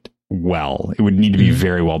movement well. It would need to be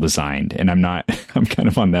very well designed, and I'm kind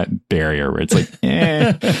of on that barrier where it's like,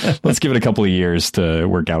 let's give it a couple of years to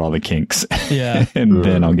work out all the kinks. Yeah. And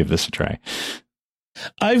then I'll give this a try.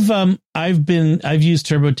 I've used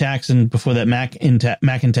TurboTax and before that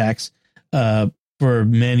Macintax for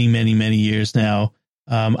many years now.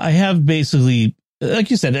 I have basically, like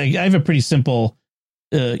you said, I have a pretty simple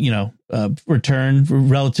return,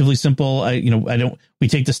 relatively simple. We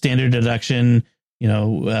take the standard deduction.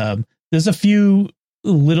 There's a few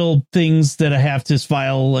little things that I have to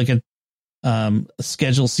file, like a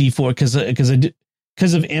Schedule C for, because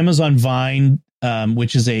of Amazon Vine,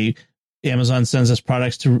 which is Amazon sends us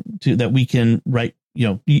products to that we can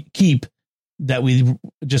keep, that we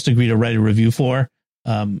just agree to write a review for.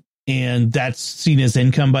 And that's seen as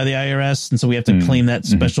income by the IRS. And so we have to claim that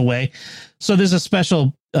special way. So there's a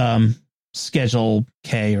special Schedule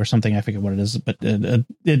K or something. I forget what it is, but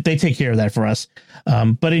they take care of that for us.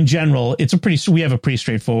 But in general, we have a pretty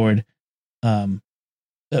straightforward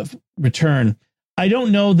return. I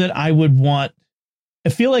don't know that I would want, I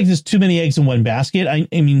feel like there's too many eggs in one basket. I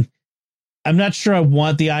mean, I'm not sure I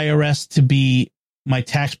want the IRS to be my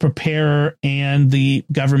tax preparer and the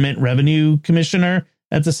government revenue commissioner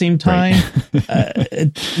at the same time.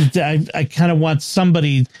 Right. I kind of want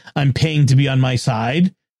somebody I'm paying to be on my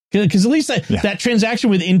side. Because at least that transaction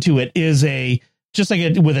with Intuit is just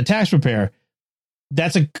like with a tax preparer.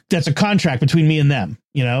 That's a contract between me and them,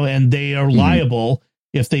 and they are liable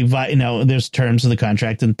if they, there's terms of the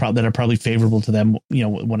contract that are probably favorable to them,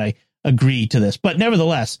 when I agree to this. But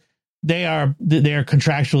nevertheless, they are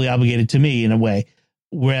contractually obligated to me in a way,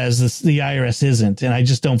 whereas the IRS isn't, and I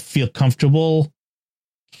just don't feel comfortable,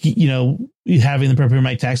 having them prepare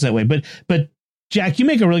my tax that way. But Jack, you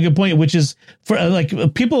make a really good point, which is for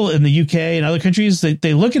like people in the UK and other countries,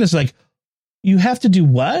 they look at us like, you have to do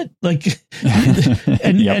what? Like,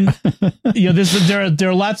 and there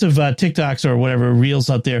are lots of TikToks or whatever reels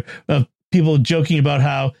out there of people joking about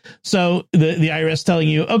how, so the IRS telling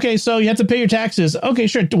you, okay, so you have to pay your taxes. Okay,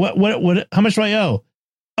 sure. What, how much do I owe?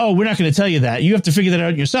 Oh, we're not going to tell you that. You have to figure that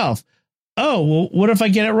out yourself. Oh, well, what if I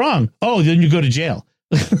get it wrong? Oh, then you go to jail.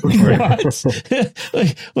 So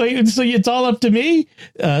it's all up to me.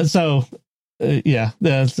 The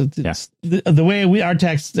way our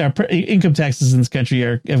income taxes in this country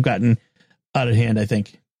have gotten out of hand. I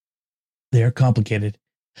think they are complicated.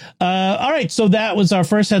 All right, so that was our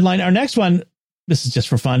first headline. Our next one, this is just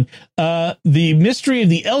for fun. The mystery of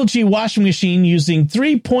the LG washing machine using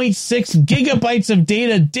 3.6 gigabytes of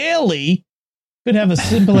data daily could have a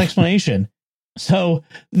simple explanation. So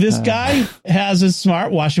this guy has a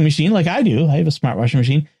smart washing machine, like I do. I have a smart washing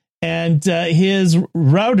machine, and his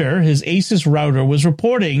Asus router was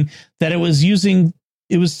reporting that it was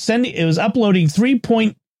uploading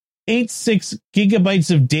 3.86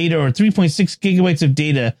 gigabytes of data, or 3.6 gigabytes of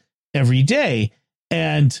data every day.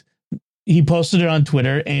 And he posted it on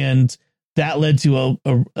Twitter, and that led to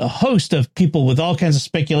a host of people with all kinds of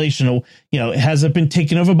speculation. Has it been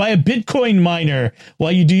taken over by a Bitcoin miner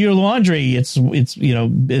while you do your laundry? It's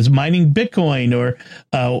mining Bitcoin, or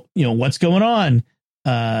what's going on?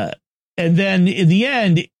 And then in the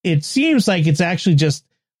end, it seems like it's actually just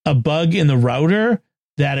a bug in the router,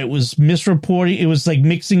 that it was misreporting. It was like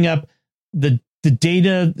mixing up the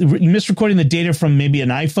data, misrecording the data from maybe an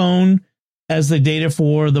iPhone as the data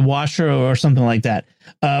for the washer or something like that.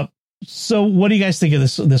 So what do you guys think of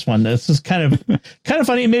this one? This is kind of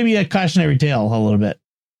funny, maybe a cautionary tale a little bit.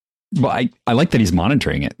 Well, I like that he's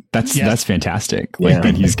monitoring it. That's fantastic. Like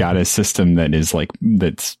that he's got a system that is like,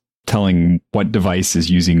 that's telling what device is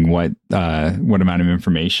using what amount of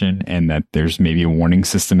information, and that there's maybe a warning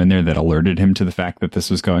system in there that alerted him to the fact that this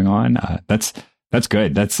was going on. That's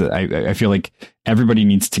good. I feel like everybody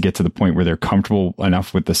needs to get to the point where they're comfortable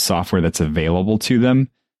enough with the software that's available to them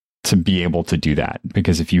to be able to do that.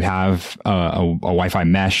 Because if you have a Wi-Fi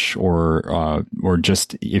mesh or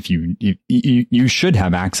just if you should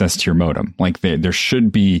have access to your modem, like there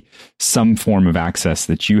should be some form of access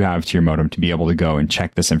that you have to your modem to be able to go and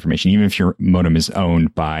check this information, even if your modem is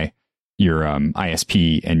owned by your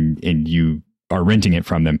ISP and you are renting it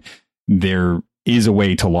from them. There is a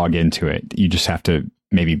way to log into it. You just have to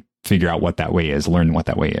maybe figure out what that way is, learn what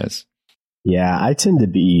that way is. Yeah, I tend to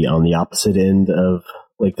be on the opposite end of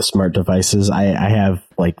like the smart devices. I have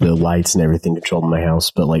like the lights and everything controlled in my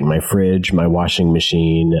house, but like my fridge, my washing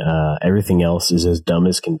machine, everything else is as dumb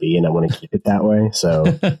as can be, and I want to keep it that way. So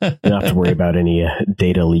you don't have to worry about any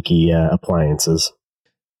data leaky appliances.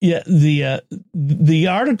 Yeah, the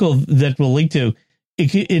article that we'll link to,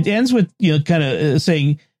 it ends with, you know, kind of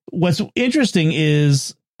saying what's interesting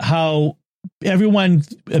is how everyone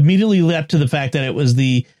immediately leapt to the fact that it was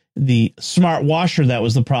the smart washer that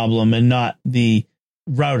was the problem and not the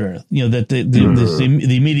router, you know, that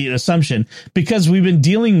the immediate assumption, because we've been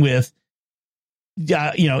dealing with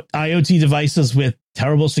IoT devices with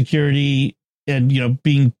terrible security and, you know,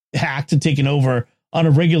 being hacked and taken over on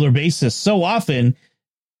a regular basis so often,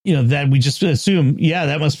 you know, that we just assume, yeah,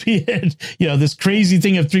 that must be it. You know, this crazy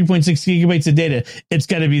thing of 3.6 gigabytes of data, it's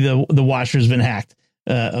got to be the washer's been hacked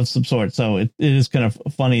of some sort. So it is kind of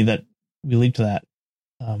funny that we leap to that.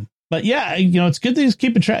 But yeah, you know, it's good to just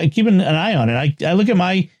keeping an eye on it. I look at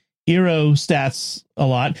my Eero stats a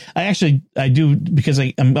lot. I do, because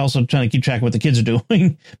I'm also trying to keep track of what the kids are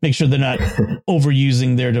doing, make sure they're not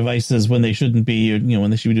overusing their devices when they shouldn't be, or, you know,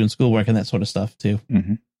 when they should be doing schoolwork and that sort of stuff too.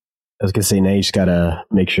 Mm-hmm. I was going to say, now you just got to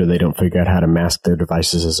make sure they don't figure out how to mask their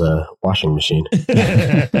devices as a washing machine.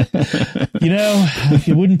 You know, if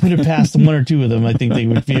you wouldn't put it past one or two of them, I think they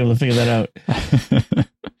would be able to figure that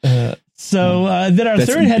out. So then our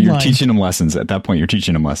third headline. You're teaching them lessons. At that point, you're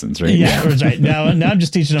teaching them lessons, right? Yeah, that's right. Now I'm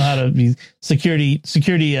just teaching them how to be security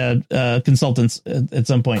consultants at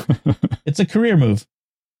some point. It's a career move.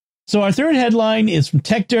 So our third headline is from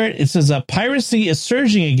TechDirt. It says, piracy is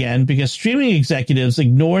surging again because streaming executives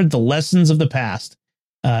ignored the lessons of the past.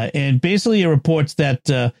 And basically it reports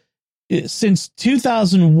that since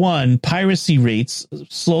 2001, piracy rates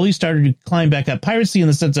slowly started to climb back up. Piracy in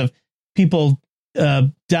the sense of people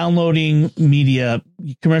downloading media,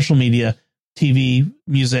 commercial media, TV,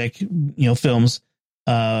 music, you know, films,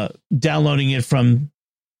 downloading it from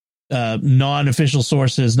non-official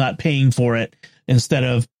sources, not paying for it, instead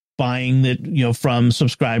of buying it, you know, from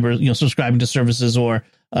subscribers, you know, subscribing to services, or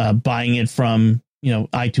buying it from, you know,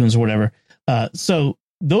 iTunes or whatever. So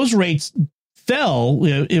those rates fell,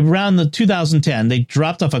 you know, around the 2010. They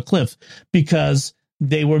dropped off a cliff because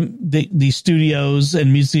the studios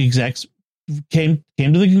and music execs came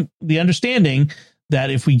to the understanding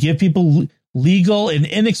that if we give people legal and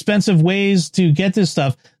inexpensive ways to get this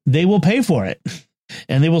stuff, they will pay for it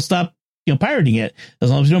and they will stop, you know, pirating it,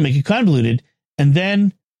 as long as you don't make it convoluted. And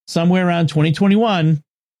then somewhere around 2021,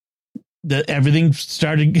 everything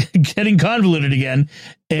started getting convoluted again.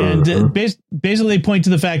 And basically they point to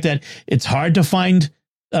the fact that it's hard to find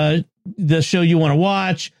the show you want to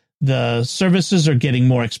watch. The services are getting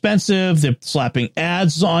more expensive. They're slapping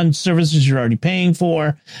ads on services you're already paying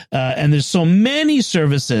for. And there's so many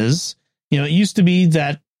services. You know, it used to be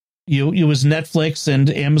that it was Netflix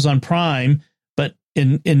and Amazon Prime, but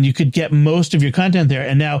and you could get most of your content there.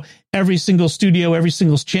 And now every single studio, every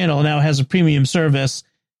single channel now has a premium service,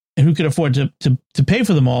 and who could afford to pay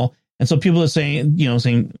for them all? And so people are saying,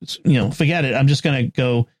 forget it. I'm just going to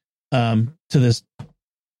go to this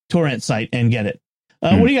torrent site and get it.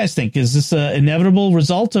 What do you guys think? Is this an inevitable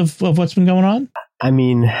result of what's been going on? I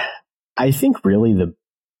mean, I think really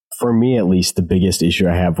for me at least, the biggest issue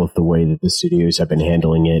I have with the way that the studios have been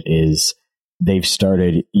handling it is they've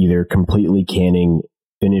started either completely canning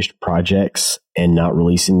finished projects and not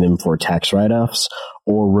releasing them for tax write-offs,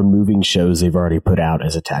 or removing shows they've already put out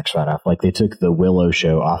as a tax write-off. Like they took the Willow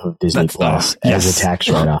show off of Disney Plus as a tax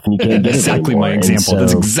write-off, and you can't get exactly it anymore. My example.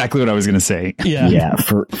 That's exactly what I was going to say. Yeah.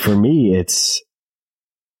 For me, it's,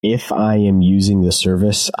 if I am using the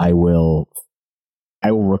service, I will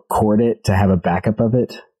record it to have a backup of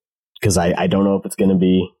it, because I don't know if it's going to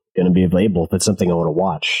be available, if it's something I want to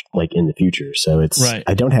watch like in the future. So it's right.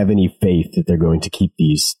 I don't have any faith that they're going to keep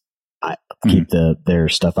their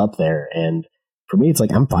stuff up there. And for me, it's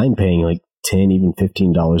like, I'm fine paying like $10, even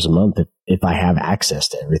 $15 a month if I have access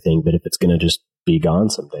to everything. But if it's going to just be gone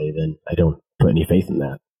someday, then I don't put any faith in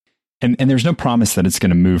that. And there's no promise that it's going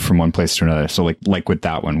to move from one place to another. So like with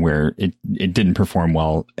that one where it didn't perform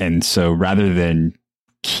well. And so rather than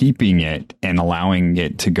keeping it and allowing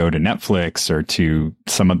it to go to Netflix or to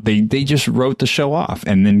they just wrote the show off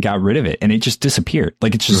and then got rid of it, and it just disappeared.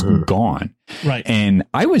 Like it's just gone. Right. And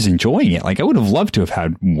I was enjoying it. Like I would have loved to have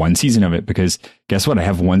had one season of it, because guess what? I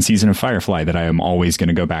have one season of Firefly that I am always going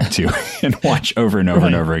to go back to and watch over and over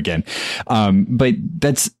and over again. But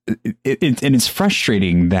that's it. And it's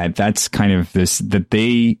frustrating that that's kind of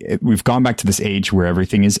we've gone back to this age where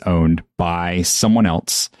everything is owned by someone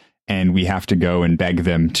else, and we have to go and beg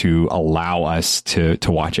them to allow us to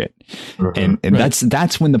watch it. And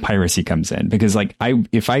that's when the piracy comes in, because like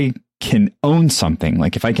if I can own something,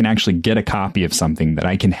 like if I can actually get a copy of something that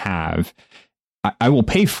I can have, I will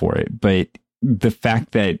pay for it. But the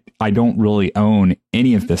fact that I don't really own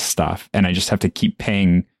any of this stuff and I just have to keep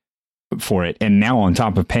paying for it. And now on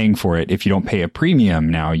top of paying for it, if you don't pay a premium,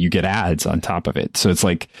 now you get ads on top of it. So it's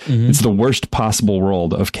like, it's the worst possible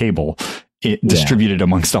world of cable. Distributed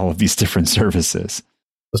amongst all of these different services.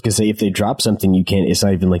 I was going to say, if they drop something, it's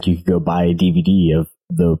not even like you could go buy a DVD of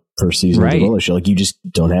the first season of the Roller Show. Like you just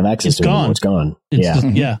don't have access to it anymore. It's gone.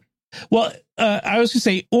 Yeah. Well, I was going to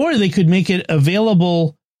say, or they could make it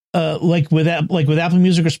available like with Apple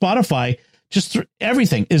Music or Spotify. Just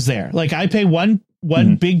everything is there. Like I pay one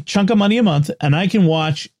big chunk of money a month, and I can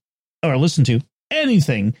watch or listen to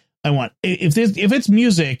anything I want. If it's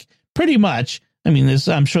music, pretty much. I mean,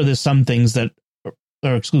 I'm sure there's some things that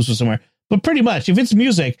are exclusive somewhere, but pretty much if it's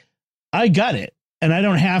music, I got it. And I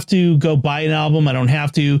don't have to go buy an album. I don't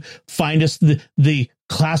have to find the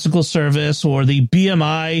classical service or the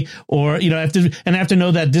BMI, or, I have to know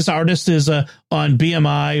that this artist is on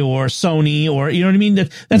BMI or Sony, or, you know what I mean?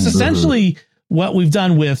 That's essentially what we've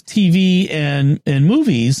done with TV and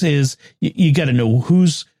movies is you got to know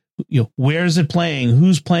where is it playing,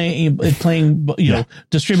 who's playing,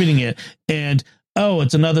 distributing it. And,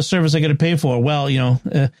 it's another service I got to pay for. Well,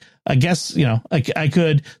 I guess, I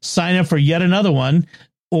could sign up for yet another one,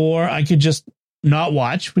 or I could just not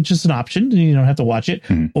watch, which is an option. You don't have to watch it.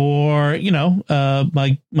 Or,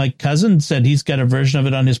 my cousin said he's got a version of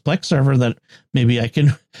it on his Plex server that maybe I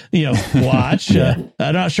can, watch. I'm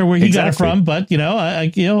not sure where he got it from, but,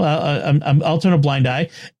 I'll turn a blind eye.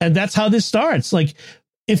 And that's how this starts. Like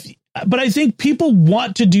but I think people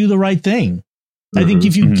want to do the right thing. I think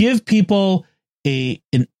if you give people a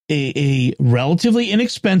relatively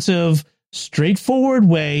inexpensive, straightforward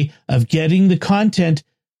way of getting the content,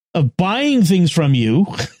 of buying things from you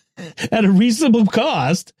at a reasonable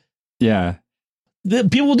cost, people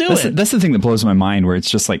will do it. That's the thing that blows my mind, where it's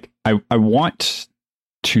just like, I want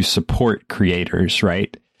to support creators,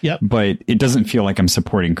 right? Yep. But it doesn't feel like I'm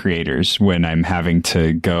supporting creators when I'm having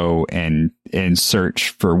to go and search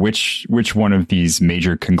for which one of these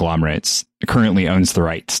major conglomerates currently owns the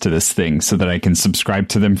rights to this thing, so that I can subscribe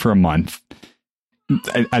to them for a month.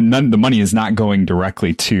 And the money is not going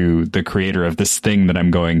directly to the creator of this thing that I'm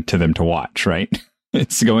going to them to watch, right?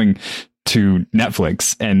 It's going to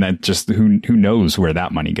Netflix, and that just who knows where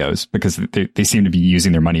that money goes, because they seem to be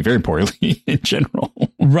using their money very poorly in general.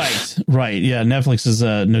 Right. Yeah. Netflix is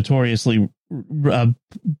notoriously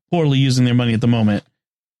poorly using their money at the moment.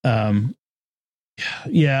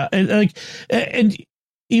 Yeah. And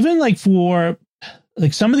even like for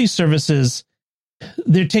like some of these services,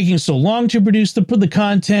 they're taking so long to produce the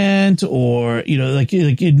content, or, like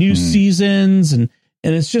new seasons. And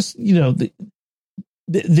it's just, and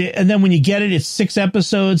then when you get it, it's 6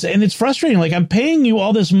 episodes, and it's frustrating. Like I'm paying you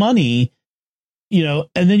all this money, and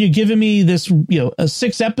then you're giving me this,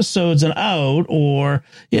 6 episodes and out, or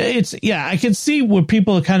I can see where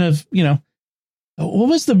people are kind of, what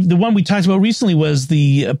was the one we talked about recently was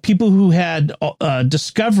the people who had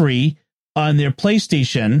Discovery on their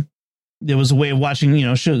PlayStation. There was a way of watching,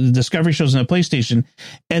 Discovery shows on the PlayStation,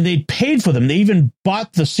 and they paid for them. They even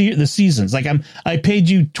bought the seasons. Like I paid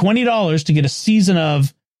you $20 to get a season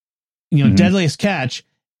of, Deadliest Catch,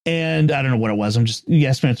 and I don't know what it was. I'm just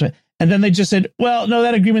guessing. And then they just said, well, no,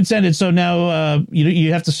 that agreement's ended. So now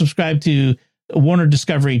you have to subscribe to Warner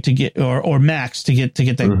Discovery to get or Max to get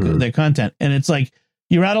that content. And it's like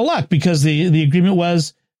you're out of luck, because the agreement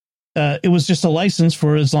was. It was just a license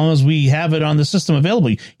for as long as we have it on the system available.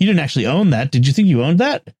 You didn't actually own that. Did you think you owned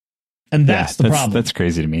that? And that's the problem. That's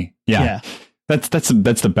crazy to me. Yeah. That's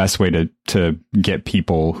the best way to get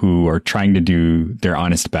people who are trying to do their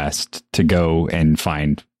honest best to go and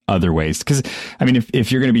find other ways. Because I mean, if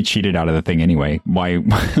you're going to be cheated out of the thing anyway, why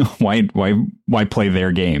play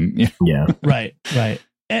their game? Yeah. Right.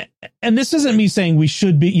 and this isn't me saying we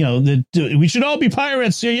should be, we should all be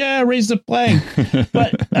pirates. Yeah, raise the flag.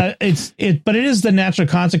 But but it is the natural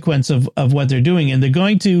consequence of what they're doing, and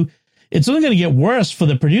it's only going to get worse for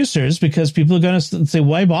the producers because people are going to say,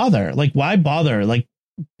 why bother? Like, why bother? Like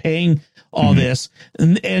paying all this,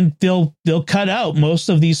 and they'll cut out most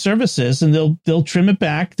of these services, and they'll trim it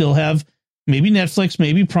back. They'll have maybe Netflix,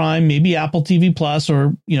 maybe Prime, maybe Apple TV Plus,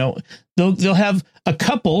 or they'll have a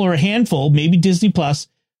couple or a handful, maybe Disney Plus,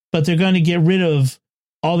 but they're going to get rid of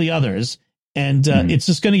all the others, and it's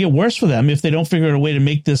just going to get worse for them if they don't figure out a way to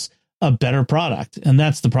make this a better product. And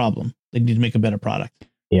that's the problem. They need to make a better product.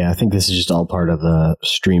 Yeah, I think this is just all part of the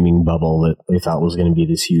streaming bubble that they thought was going to be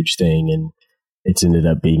this huge thing, and it's ended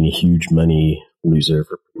up being a huge money loser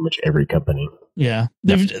for pretty much every company. Yeah,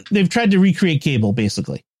 they've tried to recreate cable,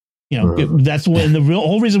 basically. That's when the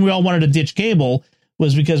whole reason we all wanted to ditch cable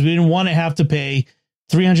was because we didn't want to have to pay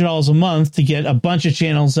 $300 a month to get a bunch of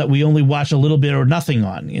channels that we only watch a little bit or nothing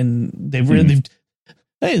on. And they've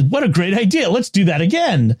hey, what a great idea! Let's do that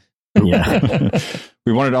again. Yeah.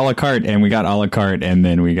 We wanted a la carte, and we got a la carte, and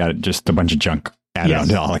then we got just a bunch of junk added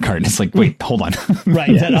onto a la carte. And it's like, wait, hold on.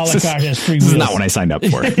 Right, that a la carte has free. This is not what I signed up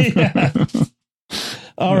for.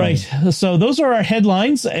 All right. So those are our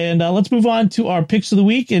headlines, and let's move on to our picks of the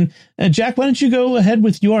week. And Jack, why don't you go ahead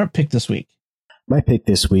with your pick this week? My pick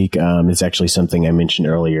this week is actually something I mentioned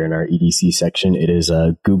earlier in our EDC section. It is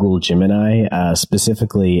Google Gemini,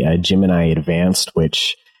 specifically Gemini Advanced,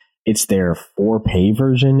 which it's their 4-pay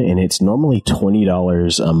version, and it's normally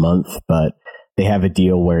 $20 a month, but they have a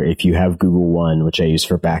deal where if you have Google One, which I use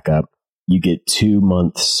for backup, you get 2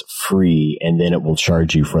 months free, and then it will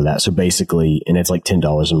charge you for that. So basically, and it's like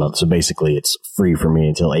 $10 a month. So basically, it's free for me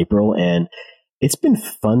until April, and it's been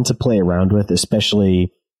fun to play around with,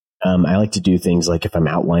 especially I like to do things like if I'm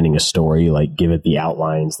outlining a story, like give it the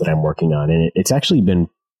outlines that I'm working on. And it's actually been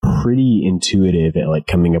pretty intuitive at like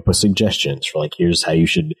coming up with suggestions for like, here's how you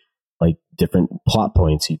should, like different plot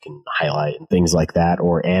points you can highlight and things like that,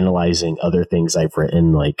 or analyzing other things I've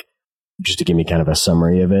written, like just to give me kind of a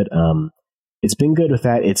summary of it. It's been good with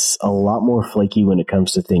that. It's a lot more flaky when it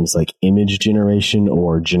comes to things like image generation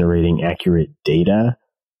or generating accurate data.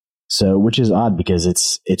 So, which is odd because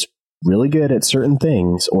it's really good at certain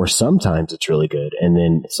things, or sometimes it's really good, and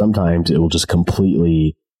then sometimes it will just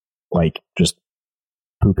completely like just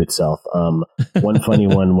poop itself. One funny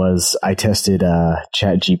one was I tested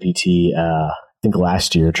ChatGPT I think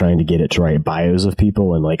last year trying to get it to write bios of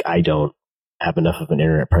people, and like I don't have enough of an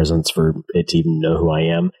internet presence for it to even know who I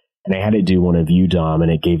am. And I had it do one of you, Dom,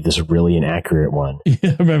 and it gave this really inaccurate one. Yeah,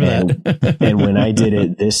 I remember that. And when I did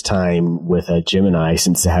it this time with a Gemini,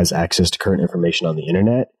 since it has access to current information on the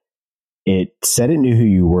internet, it said it knew who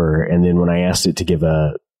you were. And then when I asked it to give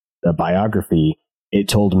a biography, it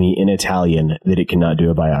told me in Italian that it cannot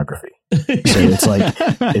do a biography. So it's like,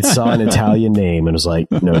 it saw an Italian name and was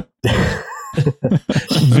like, no.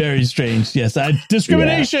 Very strange. Yes.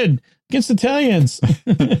 Discrimination against Italians.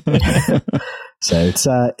 So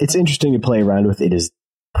it's interesting to play around with. It is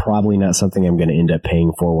probably not something I'm going to end up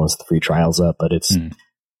paying for once the free trial's up, but it's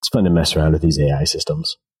fun to mess around with these AI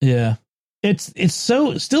systems. Yeah. It's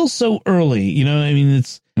still so early, I mean,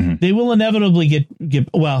 they will inevitably get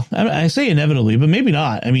well, I say inevitably, but maybe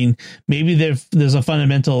not. I mean, maybe there's a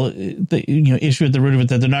fundamental issue at the root of it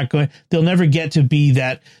that they'll never get to be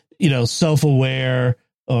that, self-aware,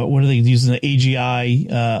 or what are they using, the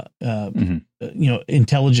AGI,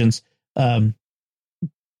 intelligence.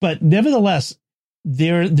 But nevertheless,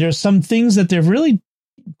 there's some things that they're really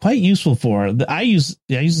quite useful for. I use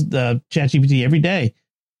the ChatGPT every day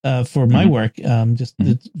for my work,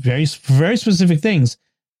 very, very specific things.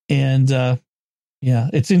 And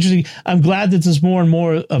it's interesting. I'm glad that there's more and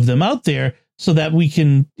more of them out there so that we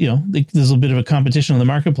can, there's a bit of a competition in the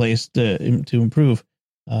marketplace to improve.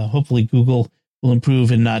 Hopefully Google will improve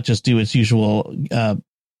and not just do its usual,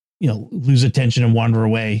 lose attention and wander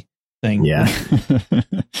away thing. Yeah.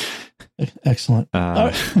 Excellent.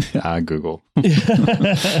 Google.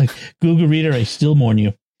 Google Reader, I still mourn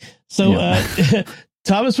you. So,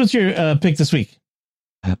 Thomas, what's your pick this week?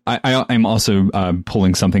 I'm also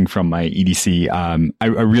pulling something from my EDC. I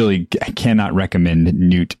really cannot recommend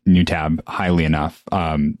New Tab highly enough.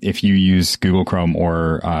 If you use Google Chrome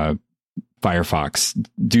or Firefox,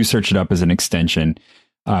 do search it up as an extension.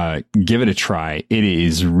 Give it a try. It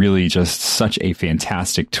is really just such a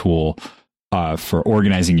fantastic tool for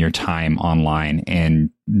organizing your time online and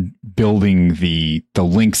building the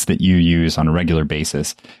links that you use on a regular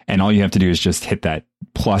basis. And all you have to do is just hit that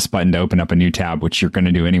plus button to open up a new tab, which you're going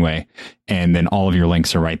to do anyway. And then all of your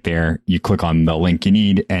links are right there. You click on the link you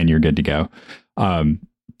need and you're good to go.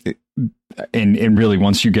 and really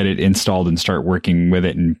once you get it installed and start working with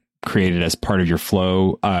it and create it as part of your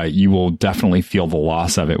flow, you will definitely feel the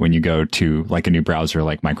loss of it when you go to like a new browser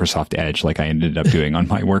like Microsoft Edge, like I ended up doing on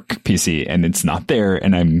my work PC, and it's not there,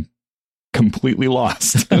 and I'm completely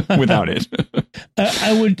lost without it.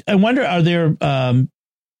 I wonder, are there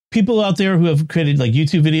people out there who have created like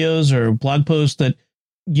YouTube videos or blog posts that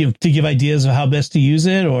to give ideas of how best to use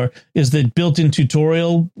it, or is the built-in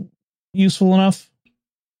tutorial useful enough?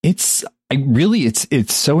 It's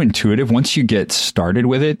so intuitive. Once you get started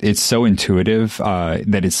with it, it's so intuitive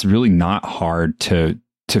that it's really not hard to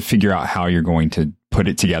figure out how you're going to put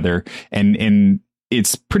it together. And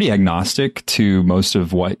it's pretty agnostic to most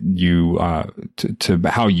of what you to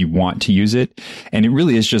how you want to use it. And it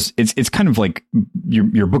really is just it's kind of like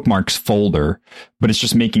your bookmarks folder, but it's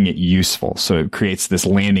just making it useful. So it creates this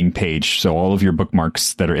landing page, so all of your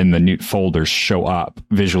bookmarks that are in the new folders show up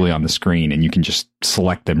visually on the screen, and you can just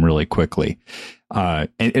select them really quickly. And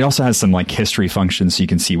it also has some like history functions, so you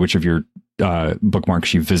can see which of your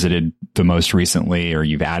bookmarks you've visited the most recently, or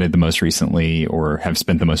you've added the most recently, or have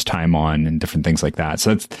spent the most time on, and different things like that.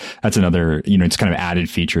 So that's another, it's kind of added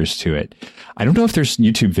features to it. I don't know if there's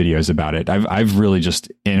YouTube videos about it. I've really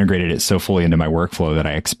just integrated it so fully into my workflow that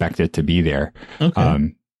I expect it to be there.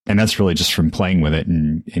 Okay. And that's really just from playing with it.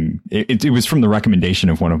 And it was from the recommendation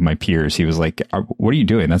of one of my peers. He was like, what are you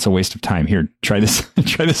doing? That's a waste of time. Here, try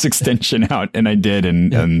this extension out. And I did,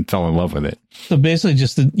 and fell in love with it. So basically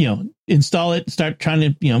just, install it, start trying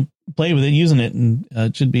to, play with it, using it, and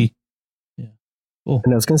it should be, cool.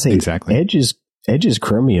 And I was going to say, exactly. Edge is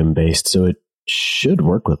Chromium based, so it should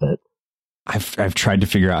work with it. I've tried to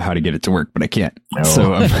figure out how to get it to work, but I can't. Oh.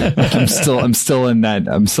 So I'm still in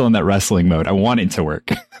that wrestling mode. I want it to work.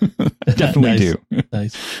 Definitely do.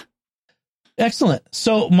 Nice. Excellent.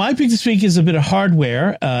 So my pick this week is a bit of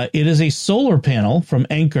hardware. It is a solar panel from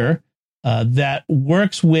Anker that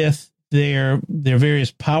works with their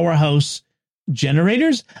various powerhouse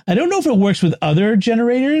generators. I don't know if it works with other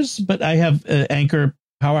generators, but I have Anker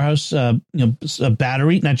powerhouse, a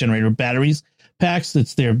battery, not generator, batteries packs.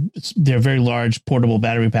 They're very large portable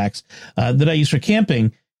battery packs that I use for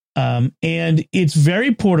camping. And it's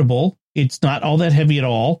very portable. It's not all that heavy at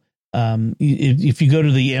all. If you go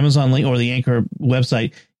to the Amazon link or the Anker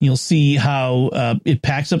website, you'll see how it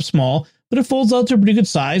packs up small, but it folds out to a pretty good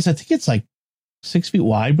size. I think it's like 6 feet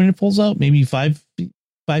wide when it folds out, maybe 5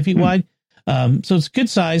 feet wide. So it's a good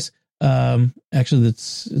size. Actually, it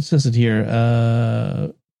says it here.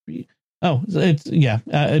 It's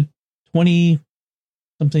 20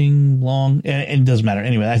 something long, and it doesn't matter.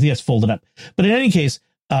 Anyway, I think it's folded up. But in any case,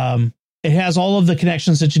 it has all of the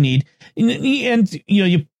connections that you need, and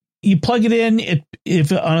you plug it in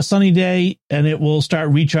if on a sunny day, and it will start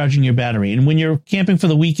recharging your battery. And when you're camping for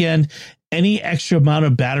the weekend, any extra amount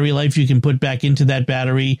of battery life you can put back into that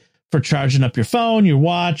battery for charging up your phone, your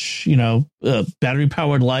watch, battery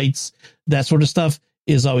powered lights, that sort of stuff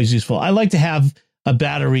is always useful. I like to have a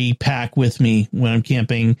battery pack with me when I'm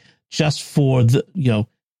camping, just for the,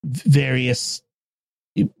 various,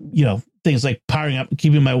 things like powering up,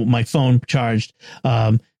 keeping my phone charged,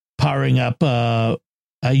 powering up,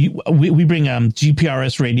 we bring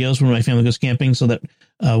GPRS radios when my family goes camping, so that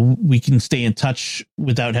we can stay in touch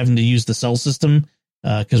without having to use the cell system,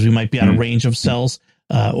 because we might be out of range of cells,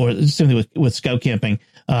 or simply with scout camping.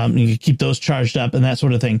 You can keep those charged up and that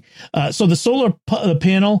sort of thing. So the solar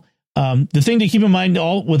panel, the thing to keep in mind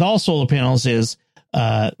with all solar panels is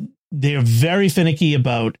they're very finicky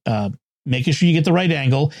about making sure you get the right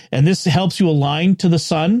angle, and this helps you align to the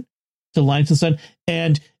sun,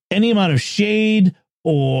 and any amount of shade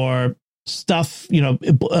or stuff,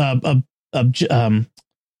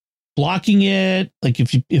 blocking it, like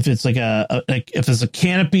if it's like if there's a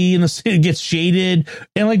canopy and it gets shaded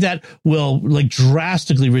and like that, will like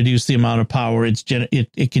drastically reduce the amount of power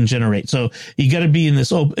it can generate. So you got to be in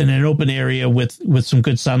an open area with some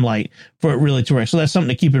good sunlight for it really to work. So that's something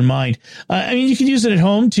to keep in mind. You can use it at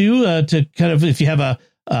home too, to kind of, if you have a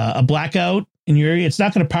blackout in your area, it's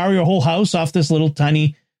not going to power your whole house off this little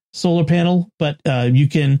tiny solar panel, but you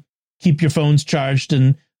can keep your phones charged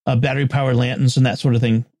and battery powered lanterns and that sort of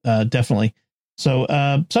thing. Definitely. So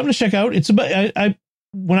something to check out. It's about,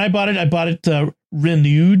 when I bought it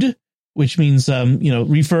renewed, which means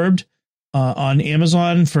refurbed on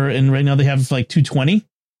Amazon and right now they have like $220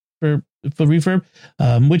 for refurb,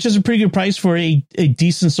 which is a pretty good price for a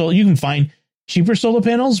decent solar. You can find cheaper solar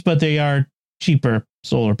panels, but they are cheaper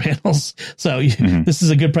solar panels. So this is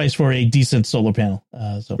a good price for a decent solar panel.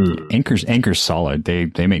 Anker's solid. They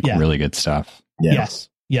make really good stuff. Yeah. Yes.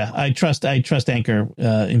 Yeah, I trust Anker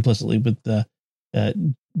implicitly with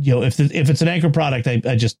if it's an Anker product,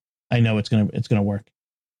 I know it's gonna work.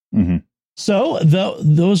 Mm-hmm. So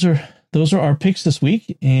those are our picks this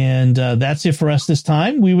week, and that's it for us this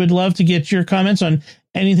time. We would love to get your comments on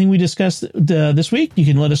anything we discussed this week. You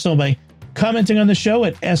can let us know by commenting on the show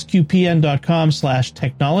at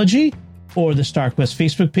sqpn.com/technology, or the StarQuest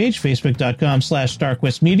Facebook page,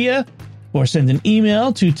 facebook.com/StarQuestMedia, or send an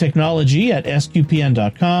email to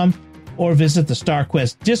technology@sqpn.com, or visit the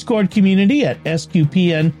StarQuest Discord community at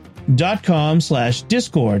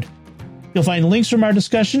sqpn.com/Discord. You'll find links from our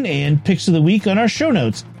discussion and picks of the week on our show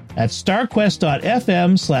notes at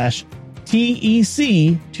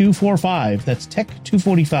starquest.fm/TEC245. That's Tech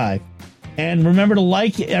 245. And remember to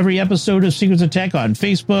like every episode of Secrets of Tech on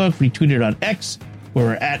Facebook, retweet it on X, where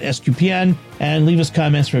we're at SQPN, and leave us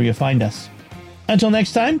comments wherever you find us. Until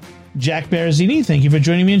next time, Jack Barazzini, thank you for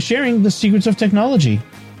joining me and sharing the secrets of technology.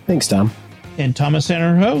 Thanks, Tom. And Thomas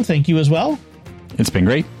Sanderho, thank you as well. It's been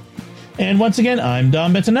great. And once again, I'm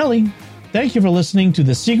Dom Bettinelli. Thank you for listening to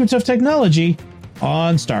the Secrets of Technology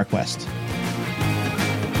on StarQuest.